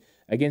little bit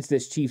against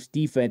this Chiefs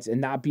defense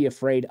and not be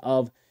afraid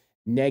of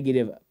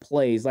negative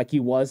plays like he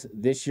was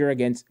this year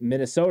against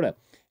Minnesota.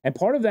 And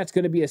part of that's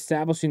going to be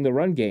establishing the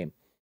run game.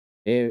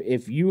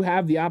 If you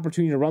have the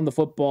opportunity to run the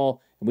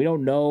football, and we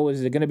don't know,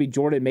 is it going to be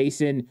Jordan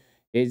Mason?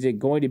 Is it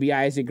going to be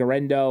Isaac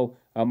Guerrero?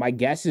 My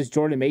guess is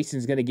Jordan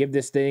Mason's going to give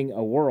this thing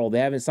a whirl. They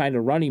haven't signed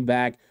a running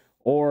back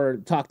or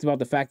talked about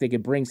the fact they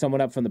could bring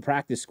someone up from the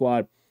practice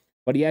squad,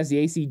 but he has the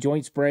AC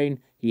joint sprain.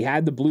 He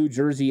had the blue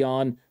jersey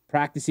on,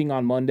 practicing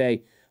on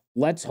Monday.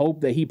 Let's hope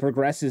that he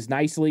progresses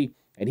nicely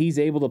and he's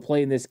able to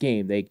play in this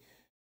game.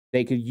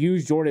 They could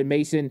use Jordan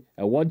Mason,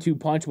 a 1-2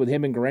 punch with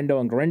him and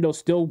Guerendo's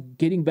still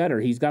getting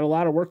better. He's got a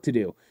lot of work to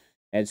do.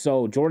 And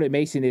so Jordan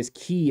Mason is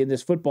key in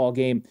this football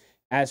game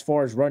as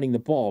far as running the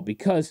ball,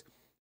 because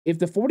if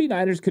the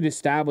 49ers could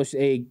establish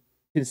a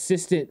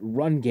consistent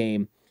run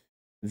game,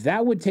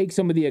 that would take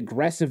some of the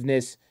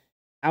aggressiveness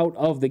out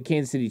of the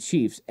Kansas City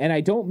Chiefs. And I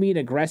don't mean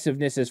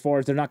aggressiveness as far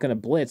as they're not going to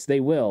blitz. They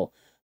will.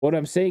 What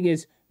I'm saying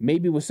is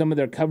maybe with some of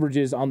their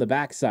coverages on the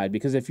backside,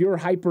 because if you're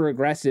hyper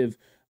aggressive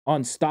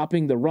on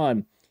stopping the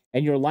run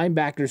and your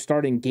linebackers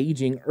start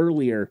engaging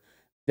earlier,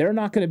 they're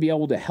not going to be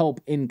able to help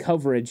in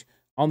coverage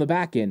on the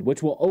back end,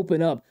 which will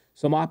open up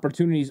some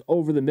opportunities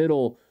over the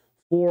middle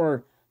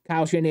for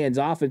Kyle Shanahan's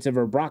offensive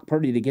or Brock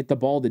Purdy to get the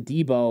ball to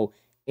Debo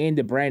and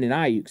to Brandon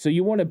Ayuk. So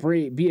you want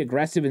to be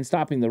aggressive in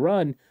stopping the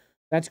run.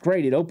 That's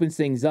great. It opens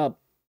things up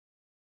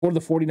for the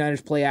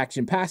 49ers play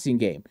action passing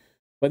game.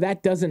 But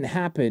that doesn't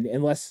happen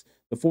unless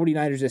the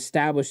 49ers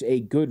establish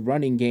a good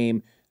running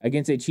game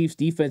against a Chiefs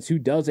defense who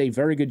does a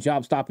very good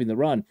job stopping the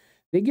run.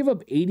 They give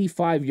up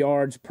 85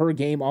 yards per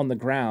game on the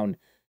ground.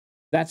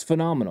 That's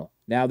phenomenal.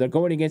 Now, they're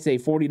going against a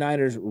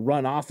 49ers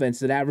run offense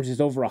that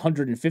averages over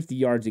 150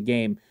 yards a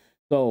game.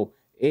 So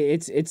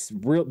it's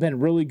been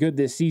really good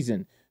this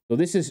season. So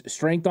this is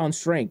strength on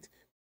strength.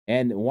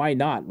 And why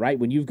not, right?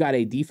 When you've got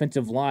a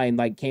defensive line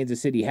like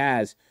Kansas City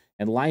has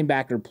and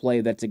linebacker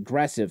play that's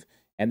aggressive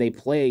and they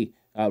play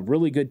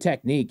really good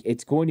technique,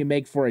 it's going to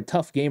make for a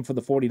tough game for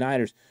the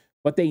 49ers.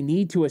 But they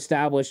need to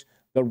establish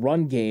the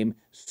run game,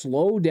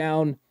 slow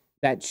down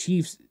that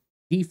Chiefs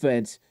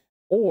defense,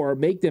 or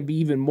make them be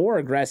even more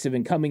aggressive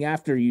in coming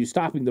after you,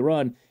 stopping the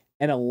run,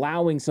 and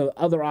allowing some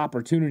other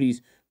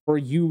opportunities for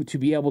you to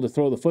be able to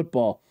throw the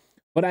football.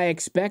 But I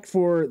expect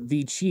for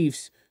the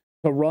Chiefs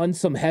to run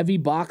some heavy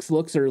box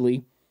looks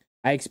early.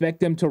 I expect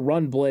them to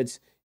run blitz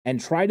and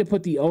try to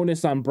put the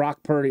onus on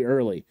Brock Purdy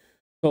early.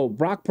 So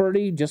Brock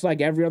Purdy, just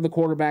like every other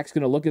quarterback, is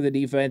going to look at the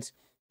defense.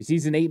 He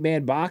sees an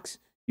 8-man box.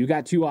 You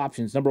got 2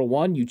 options. Number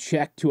 1, you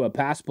check to a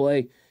pass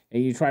play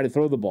and you try to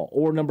throw the ball.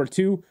 Or number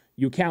 2,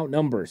 you count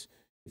numbers.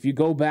 If you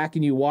go back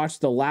and you watch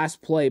the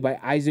last play by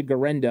Isaac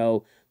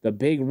Guerrero, the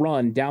big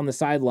run down the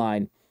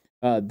sideline,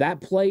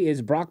 that play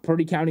is Brock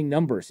Purdy counting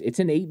numbers. It's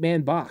an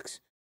 8-man box,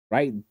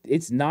 right?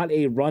 It's not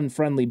a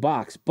run-friendly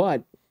box.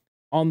 But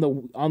on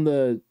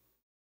the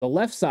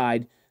left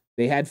side,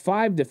 they had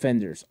 5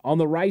 defenders. On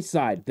the right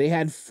side, they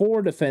had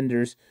 4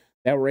 defenders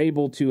that were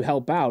able to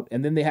help out.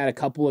 And then they had a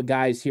couple of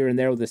guys here and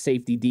there with a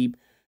safety deep.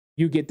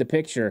 You get the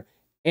picture.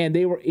 And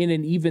they were in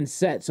an even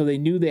set, so they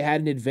knew they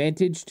had an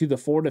advantage to the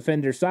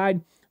 4-defender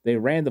side. They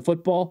ran the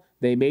football,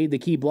 they made the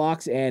key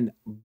blocks, and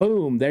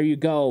boom, there you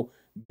go.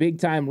 Big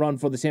time run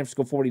for the San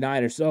Francisco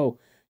 49ers. So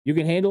you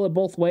can handle it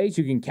both ways.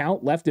 You can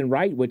count left and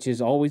right, which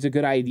is always a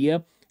good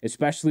idea,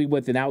 especially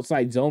with an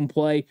outside zone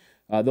play.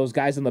 Those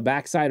guys on the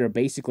backside are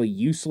basically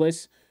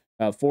useless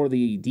for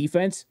the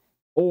defense.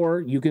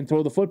 Or you can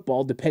throw the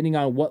football depending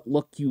on what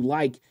look you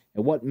like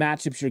and what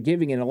matchups you're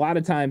giving. And a lot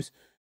of times,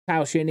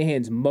 Kyle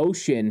Shanahan's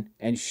motion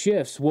and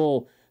shifts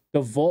will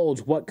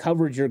divulge what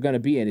coverage you're going to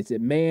be in. Is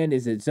it man?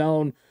 Is it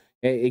zone?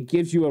 It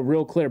gives you a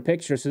real clear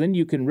picture. So then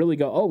you can really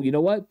go, oh, you know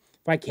what?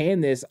 If I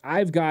can this,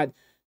 I've got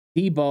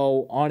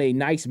Debo on a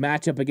nice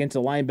matchup against a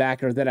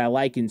linebacker that I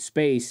like in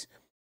space,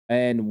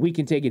 and we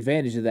can take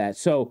advantage of that.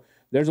 So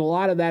there's a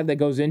lot of that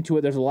goes into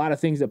it. There's a lot of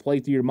things that play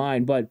through your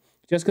mind, but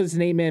just because it's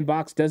an 8-man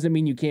box doesn't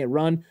mean you can't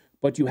run,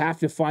 but you have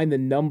to find the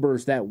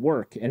numbers that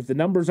work. And if the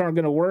numbers aren't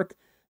going to work,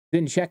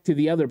 then check to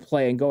the other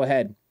play and go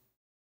ahead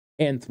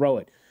and throw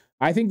it.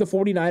 I think the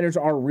 49ers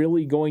are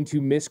really going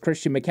to miss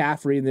Christian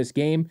McCaffrey in this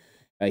game.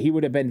 He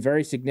would have been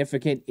very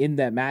significant in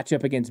that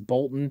matchup against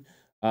Bolton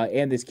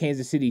and this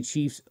Kansas City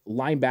Chiefs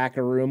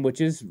linebacker room,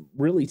 which is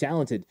really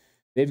talented.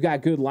 They've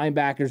got good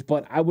linebackers,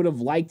 but I would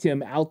have liked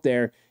him out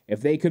there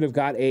if they could have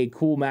got a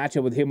cool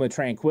matchup with him with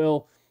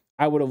Tranquil.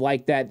 I would have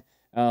liked that,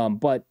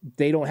 but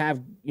they don't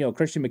have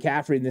Christian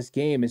McCaffrey in this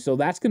game, and so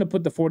that's going to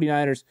put the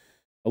 49ers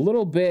a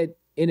little bit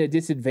in a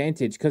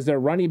disadvantage because their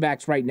running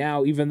backs right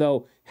now, even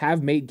though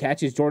have made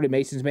catches, Jordan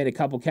Mason's made a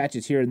couple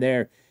catches here and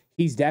there,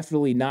 he's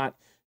definitely not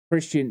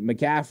Christian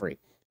McCaffrey.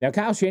 Now,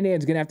 Kyle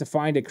Shanahan's going to have to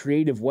find a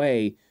creative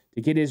way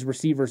to get his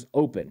receivers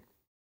open.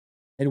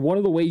 And one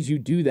of the ways you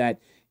do that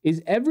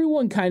is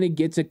everyone kind of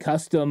gets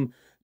accustomed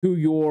to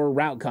your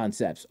route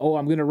concepts. Oh,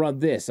 I'm going to run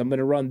this. I'm going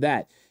to run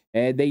that.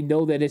 And they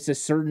know that it's a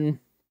certain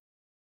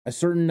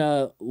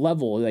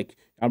level. Like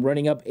I'm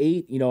running up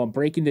 8, I'm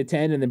breaking to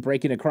 10 and then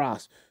breaking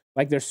across.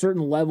 Like there's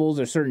certain levels,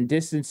 there's certain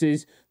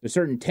distances, there's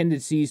certain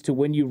tendencies to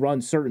when you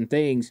run certain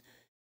things.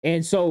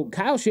 And so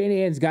Kyle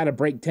Shanahan's got a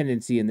break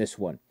tendency in this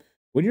one.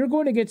 When you're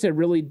going against a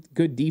really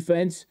good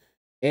defense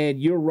and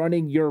you're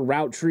running your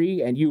route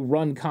tree and you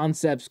run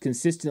concepts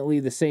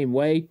consistently the same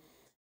way,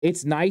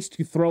 it's nice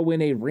to throw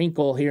in a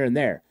wrinkle here and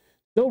there.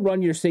 They'll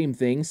run your same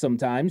thing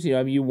sometimes. You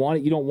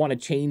don't want to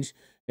change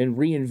and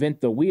reinvent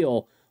the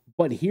wheel.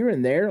 But here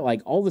and there,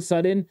 like all of a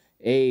sudden,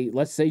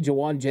 let's say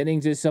Jawan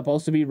Jennings is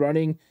supposed to be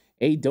running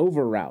a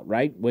Dover route,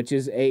 right? Which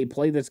is a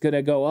play that's going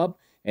to go up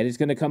and it's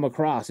going to come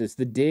across. It's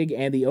the dig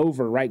and the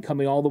over, right?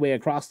 Coming all the way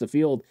across the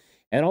field.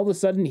 And all of a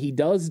sudden he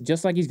does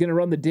just like he's going to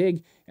run the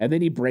dig and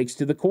then he breaks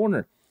to the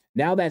corner.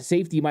 Now that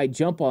safety might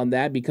jump on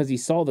that because he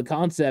saw the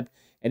concept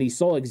and he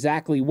saw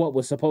exactly what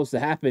was supposed to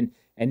happen.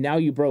 And now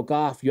you broke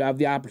off. You have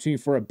the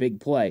opportunity for a big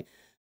play.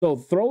 So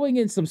throwing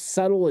in some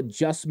subtle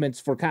adjustments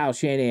for Kyle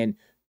Shanahan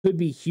could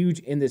be huge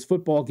in this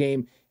football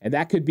game, and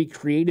that could be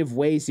creative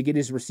ways to get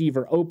his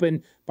receiver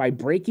open by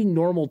breaking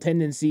normal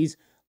tendencies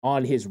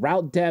on his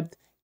route depth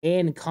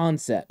and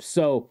concepts.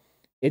 So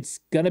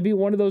it's going to be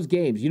one of those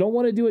games. You don't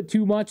want to do it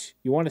too much.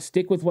 You want to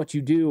stick with what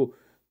you do,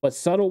 but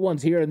subtle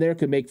ones here and there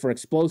could make for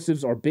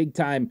explosives or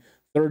big-time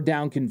third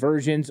down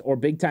conversions or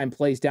big-time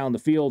plays down the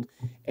field,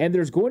 and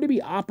there's going to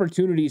be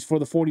opportunities for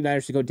the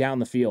 49ers to go down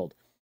the field.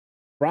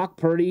 Brock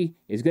Purdy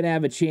is going to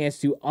have a chance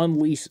to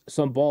unleash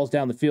some balls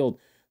down the field.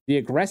 The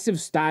aggressive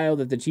style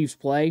that the Chiefs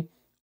play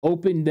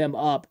opened them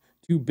up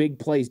to big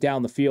plays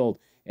down the field,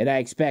 and I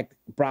expect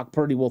Brock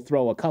Purdy will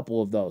throw a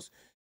couple of those.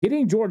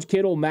 Getting George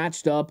Kittle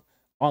matched up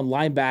on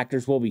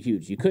linebackers will be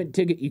huge. You can't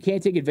take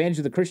advantage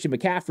of the Christian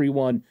McCaffrey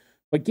one,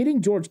 but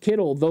getting George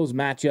Kittle those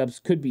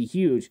matchups could be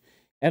huge.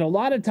 And a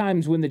lot of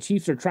times when the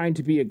Chiefs are trying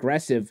to be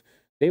aggressive,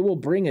 they will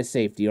bring a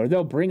safety or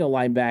they'll bring a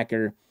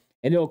linebacker,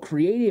 and they'll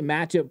create a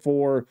matchup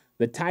for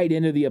the tight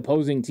end of the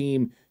opposing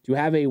team to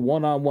have a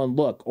one-on-one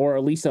look, or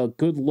at least a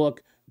good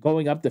look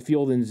going up the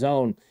field in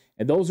zone.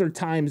 And those are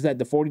times that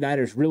the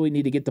 49ers really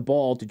need to get the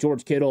ball to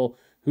George Kittle,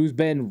 who's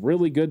been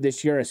really good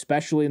this year,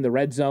 especially in the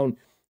red zone.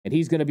 And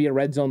he's going to be a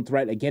red zone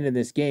threat again in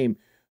this game.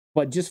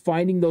 But just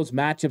finding those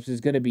matchups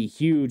is going to be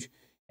huge.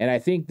 And I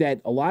think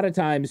that a lot of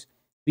times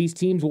these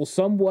teams will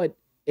somewhat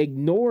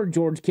ignore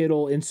George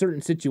Kittle in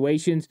certain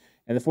situations,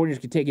 and the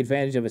 49ers can take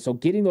advantage of it. So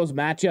getting those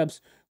matchups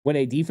when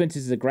a defense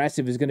is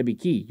aggressive is going to be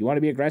key. You want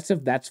to be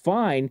aggressive? That's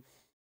fine.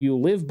 You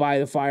live by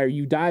the fire,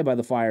 you die by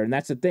the fire. And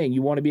that's the thing.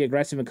 You want to be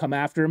aggressive and come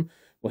after him.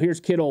 Well,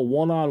 here's Kittle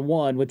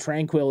one-on-one with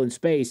Tranquil in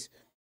space.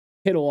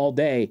 Kittle all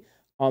day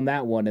on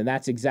that one. And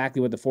that's exactly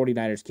what the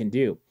 49ers can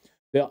do.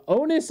 The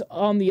onus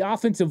on the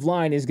offensive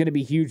line is going to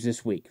be huge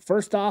this week.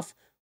 First off,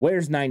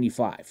 where's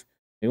 95?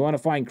 They want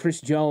to find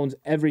Chris Jones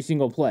every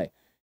single play.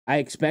 I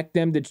expect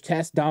them to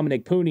test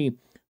Dominic Pooney,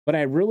 but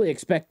I really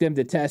expect them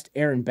to test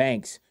Aaron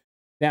Banks.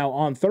 Now,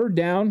 on third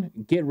down,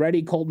 get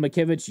ready, Colton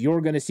McKivitz.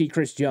 You're going to see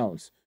Chris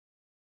Jones.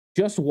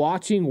 Just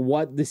watching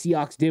what the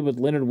Seahawks did with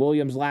Leonard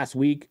Williams last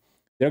week,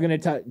 they're going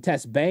to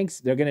test Banks.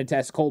 They're going to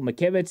test Colton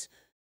McKivitz.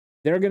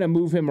 they're going to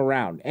move him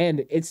around.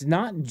 And it's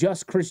not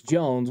just Chris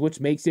Jones, which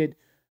makes it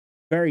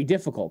very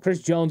difficult.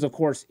 Chris Jones, of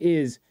course,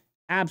 is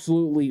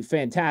absolutely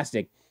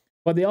fantastic.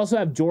 But they also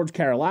have George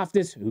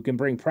Karlaftis, who can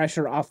bring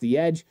pressure off the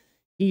edge.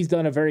 He's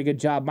done a very good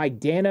job. Mike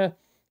Dana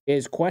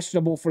is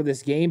questionable for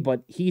this game,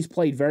 but he's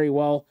played very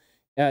well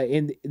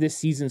in this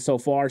season so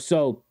far.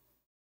 So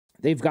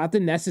they've got the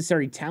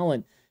necessary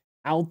talent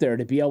out there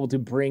to be able to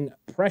bring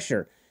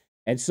pressure.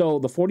 And so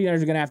the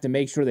 49ers are going to have to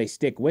make sure they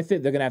stick with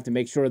it. They're going to have to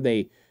make sure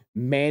they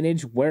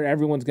manage where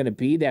everyone's going to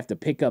be. They have to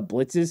pick up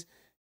blitzes.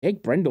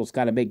 Jake Brendel's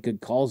got to make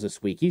good calls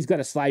this week. He's got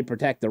to slide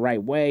protect the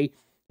right way.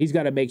 He's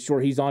got to make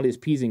sure he's on his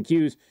P's and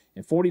Q's.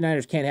 And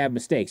 49ers can't have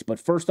mistakes. But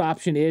first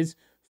option is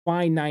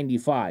find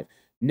 95.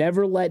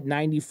 Never let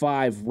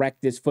 95 wreck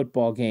this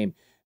football game.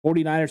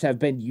 49ers have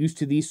been used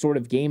to these sort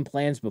of game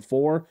plans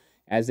before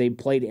as they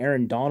played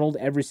Aaron Donald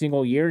every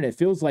single year. And it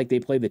feels like they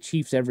play the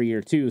Chiefs every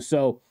year too.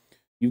 So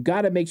you've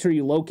got to make sure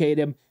you locate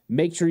him.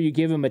 Make sure you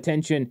give him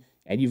attention.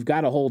 And you've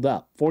got to hold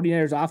up.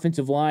 49ers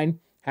offensive line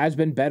has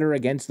been better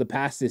against the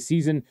pass this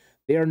season.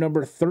 They are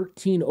number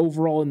 13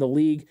 overall in the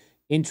league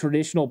in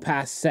traditional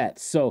pass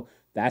sets. So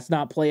that's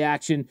not play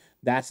action.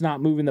 That's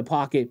not moving the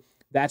pocket.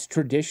 That's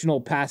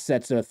traditional pass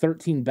sets. They're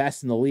 13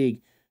 best in the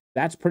league.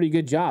 That's pretty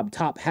good job.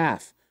 Top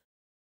half.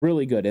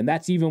 Really good. And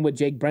that's even with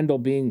Jake Brendel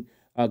being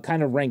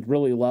kind of ranked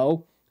really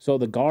low. So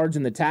the guards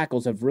and the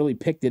tackles have really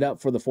picked it up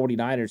for the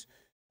 49ers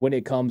when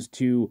it comes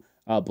to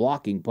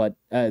blocking. But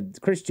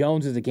Chris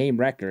Jones is a game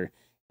wrecker.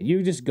 And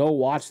you just go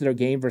watch their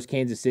game versus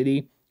Kansas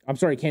City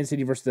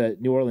versus the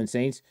New Orleans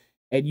Saints.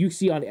 And you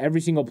see on every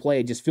single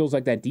play, it just feels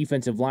like that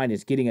defensive line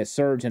is getting a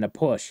surge and a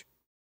push.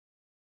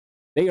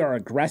 They are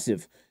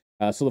aggressive.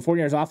 So the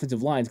 49ers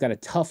offensive line's got a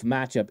tough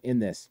matchup in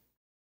this.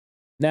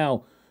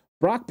 Now,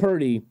 Brock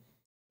Purdy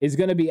is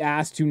going to be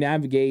asked to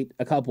navigate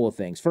a couple of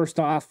things. First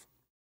off,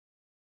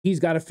 he's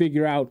got to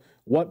figure out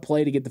what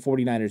play to get the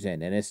 49ers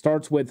in. And it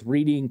starts with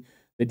reading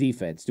the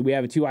defense. Do we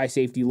have a two-eye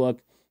safety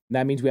look?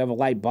 That means we have a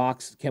light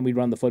box. Can we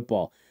run the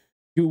football?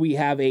 Do we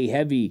have a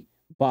heavy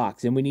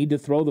box and we need to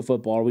throw the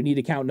football or we need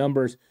to count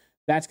numbers?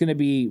 That's going to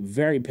be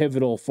very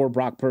pivotal for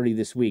Brock Purdy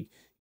this week.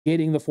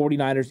 Getting the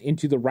 49ers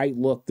into the right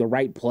look, the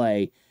right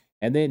play.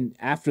 And then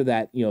after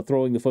that,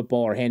 throwing the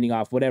football or handing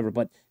off, whatever.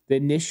 But the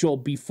initial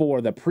before,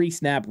 the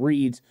pre-snap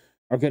reads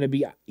are going to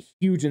be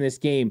huge in this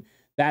game.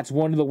 That's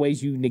one of the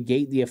ways you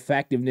negate the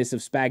effectiveness of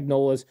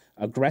Spagnuolo's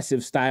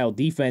aggressive style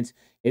defense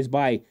is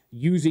by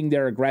using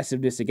their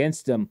aggressiveness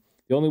against them.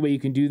 The only way you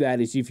can do that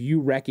is if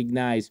you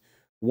recognize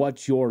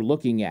what you're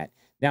looking at.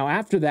 Now,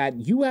 after that,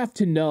 you have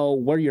to know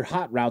where your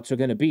hot routes are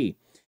going to be.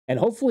 And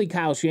hopefully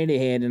Kyle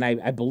Shanahan, and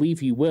I believe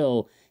he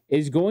will,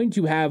 is going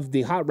to have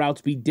the hot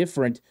routes be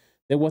different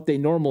than what they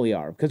normally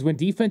are. Because when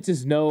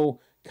defenses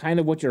know kind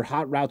of what your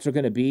hot routes are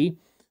going to be,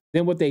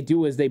 then what they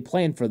do is they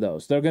plan for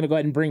those. They're going to go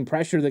ahead and bring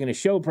pressure. They're going to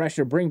show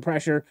pressure, bring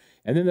pressure,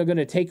 and then they're going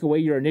to take away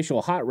your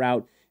initial hot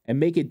route and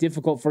make it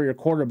difficult for your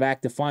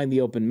quarterback to find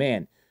the open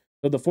man.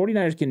 So the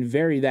 49ers can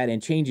vary that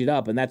and change it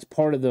up, and that's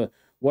part of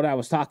what I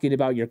was talking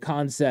about, your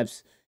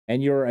concepts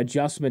and your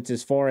adjustments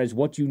as far as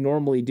what you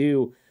normally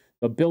do.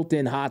 The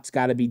built-in hot's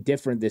got to be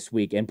different this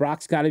week, and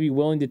Brock's got to be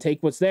willing to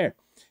take what's there.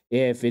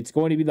 If it's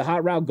going to be the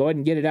hot route, go ahead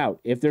and get it out.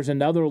 If there's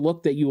another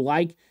look that you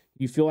like,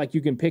 you feel like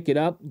you can pick it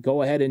up,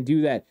 go ahead and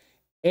do that.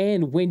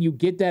 And when you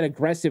get that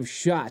aggressive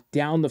shot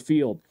down the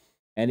field,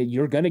 and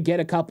you're going to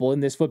get a couple in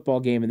this football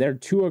game, and they're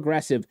too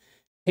aggressive,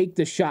 take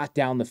the shot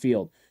down the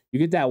field. You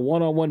get that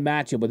one-on-one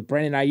matchup with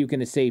Brandon Ayuk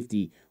in a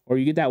safety, or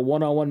you get that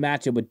one-on-one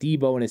matchup with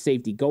Debo in a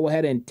safety. Go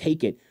ahead and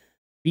take it.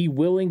 Be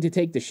willing to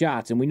take the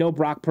shots. And we know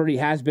Brock Purdy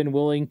has been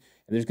willing,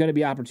 and there's going to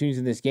be opportunities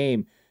in this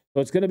game. So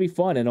it's going to be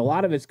fun. And a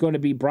lot of it's going to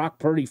be Brock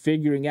Purdy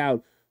figuring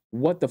out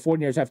what the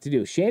 49ers have to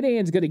do.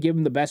 Shanahan's going to give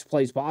him the best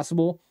plays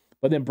possible,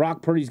 but then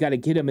Brock Purdy's got to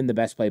get him in the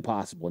best play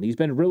possible. And he's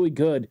been really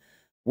good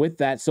with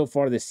that so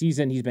far this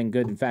season. He's been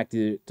good, in fact,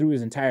 through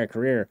his entire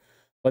career.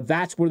 But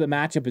that's where the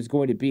matchup is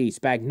going to be.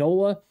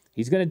 Spagnuolo,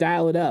 he's going to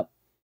dial it up.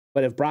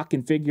 But if Brock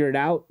can figure it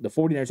out, the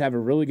 49ers have a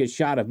really good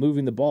shot of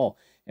moving the ball.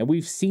 And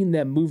we've seen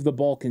them move the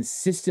ball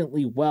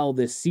consistently well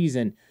this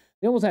season.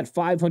 They almost had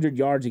 500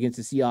 yards against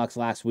the Seahawks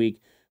last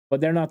week,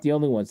 but they're not the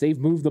only ones. They've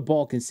moved the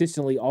ball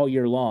consistently all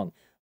year long.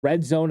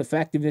 Red zone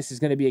effectiveness is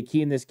going to be a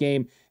key in this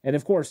game. And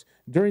of course,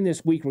 during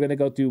this week, we're going to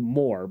go through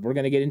more. We're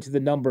going to get into the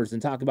numbers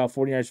and talk about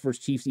 49ers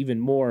versus Chiefs even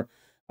more.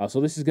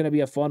 So this is going to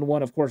be a fun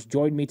one. Of course,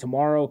 join me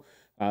tomorrow,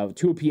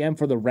 2 p.m.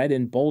 for the Red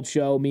and Bold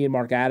Show. Me and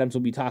Mark Adams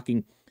will be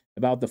talking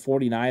about the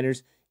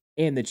 49ers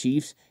and the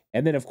Chiefs.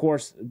 And then, of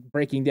course,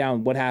 breaking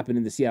down what happened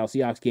in the Seattle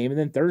Seahawks game. And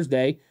then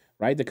Thursday,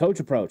 right, the Coach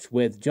Approach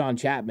with John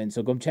Chapman.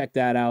 So go check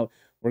that out.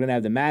 We're going to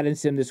have the Madden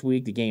Sim this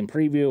week, the game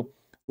preview,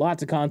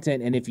 lots of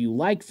content. And if you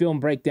like film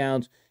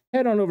breakdowns,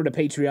 head on over to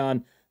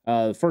Patreon.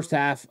 The first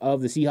half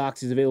of the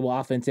Seahawks is available,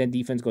 offense and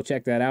defense. Go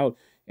check that out.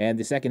 And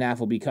the second half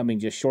will be coming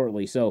just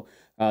shortly. So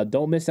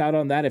don't miss out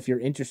on that if you're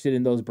interested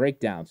in those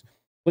breakdowns.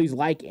 Please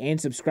like and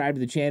subscribe to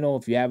the channel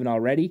if you haven't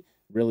already.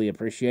 Really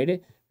appreciate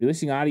it. If you're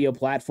listening audio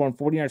platform,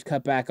 49ers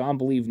Cutback on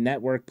Believe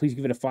Network. Please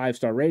give it a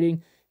 5-star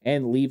rating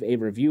and leave a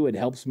review. It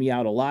helps me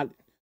out a lot.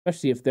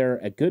 especially if they're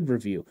a good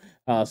review.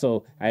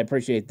 So I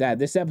appreciate that.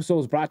 This episode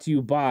is brought to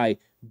you by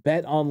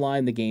Bet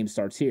Online. The game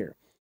starts here.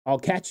 I'll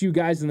catch you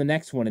guys in the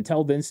next one.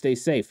 Until then, stay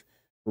safe.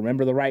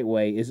 Remember, the right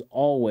way is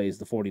always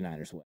the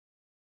 49ers way.